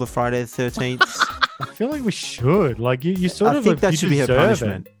all the Friday the 13th? I feel like we should. Like you sort of. I think that should be her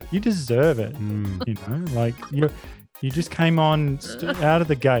punishment. You deserve it. Like you just came on out of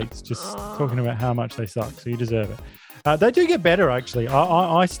the gates just talking about how much they suck. So you deserve it. They do get better, actually.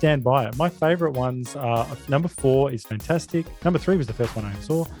 I stand by it. My favourite ones are number 4 is fantastic. Number 3 was the first one I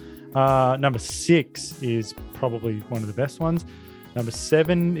saw. Number 6 is probably one of the best ones. Number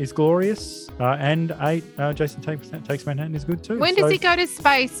 7 is glorious. And 8, Jason Takes Manhattan is good too. When does he go to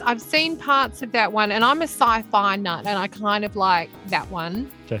space? I've seen parts of that one, and I'm a sci-fi nut, and I kind of like that one.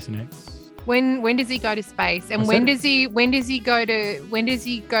 Jason X. When does he go to space? And when does he go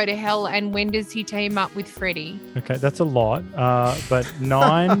to hell? And when does he team up with Freddy? Okay, that's a lot. But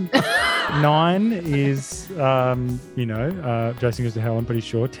 9 is Jason Goes to Hell, I'm pretty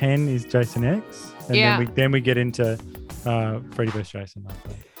sure. 10 is Jason X. And then we get into Freddy vs. Jason.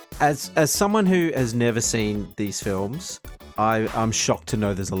 As someone who has never seen these films, I'm shocked to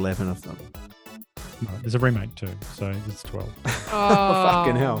know there's 11 of them. No, there's a remake too, so it's 12. Oh,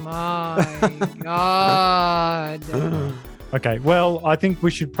 fucking hell. My God. Okay, well, I think we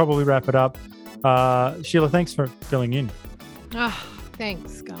should probably wrap it up. Sheila, thanks for filling in. Oh,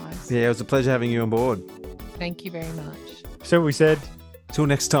 thanks, guys. Yeah, it was a pleasure having you on board. Thank you very much. So we said, till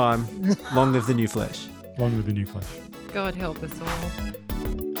next time, long live the new flesh. Long live the new flesh. God help us all.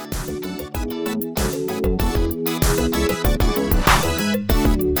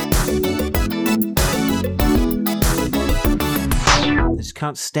 I just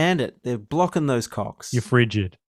can't stand it. They're blocking those cocks. You're frigid.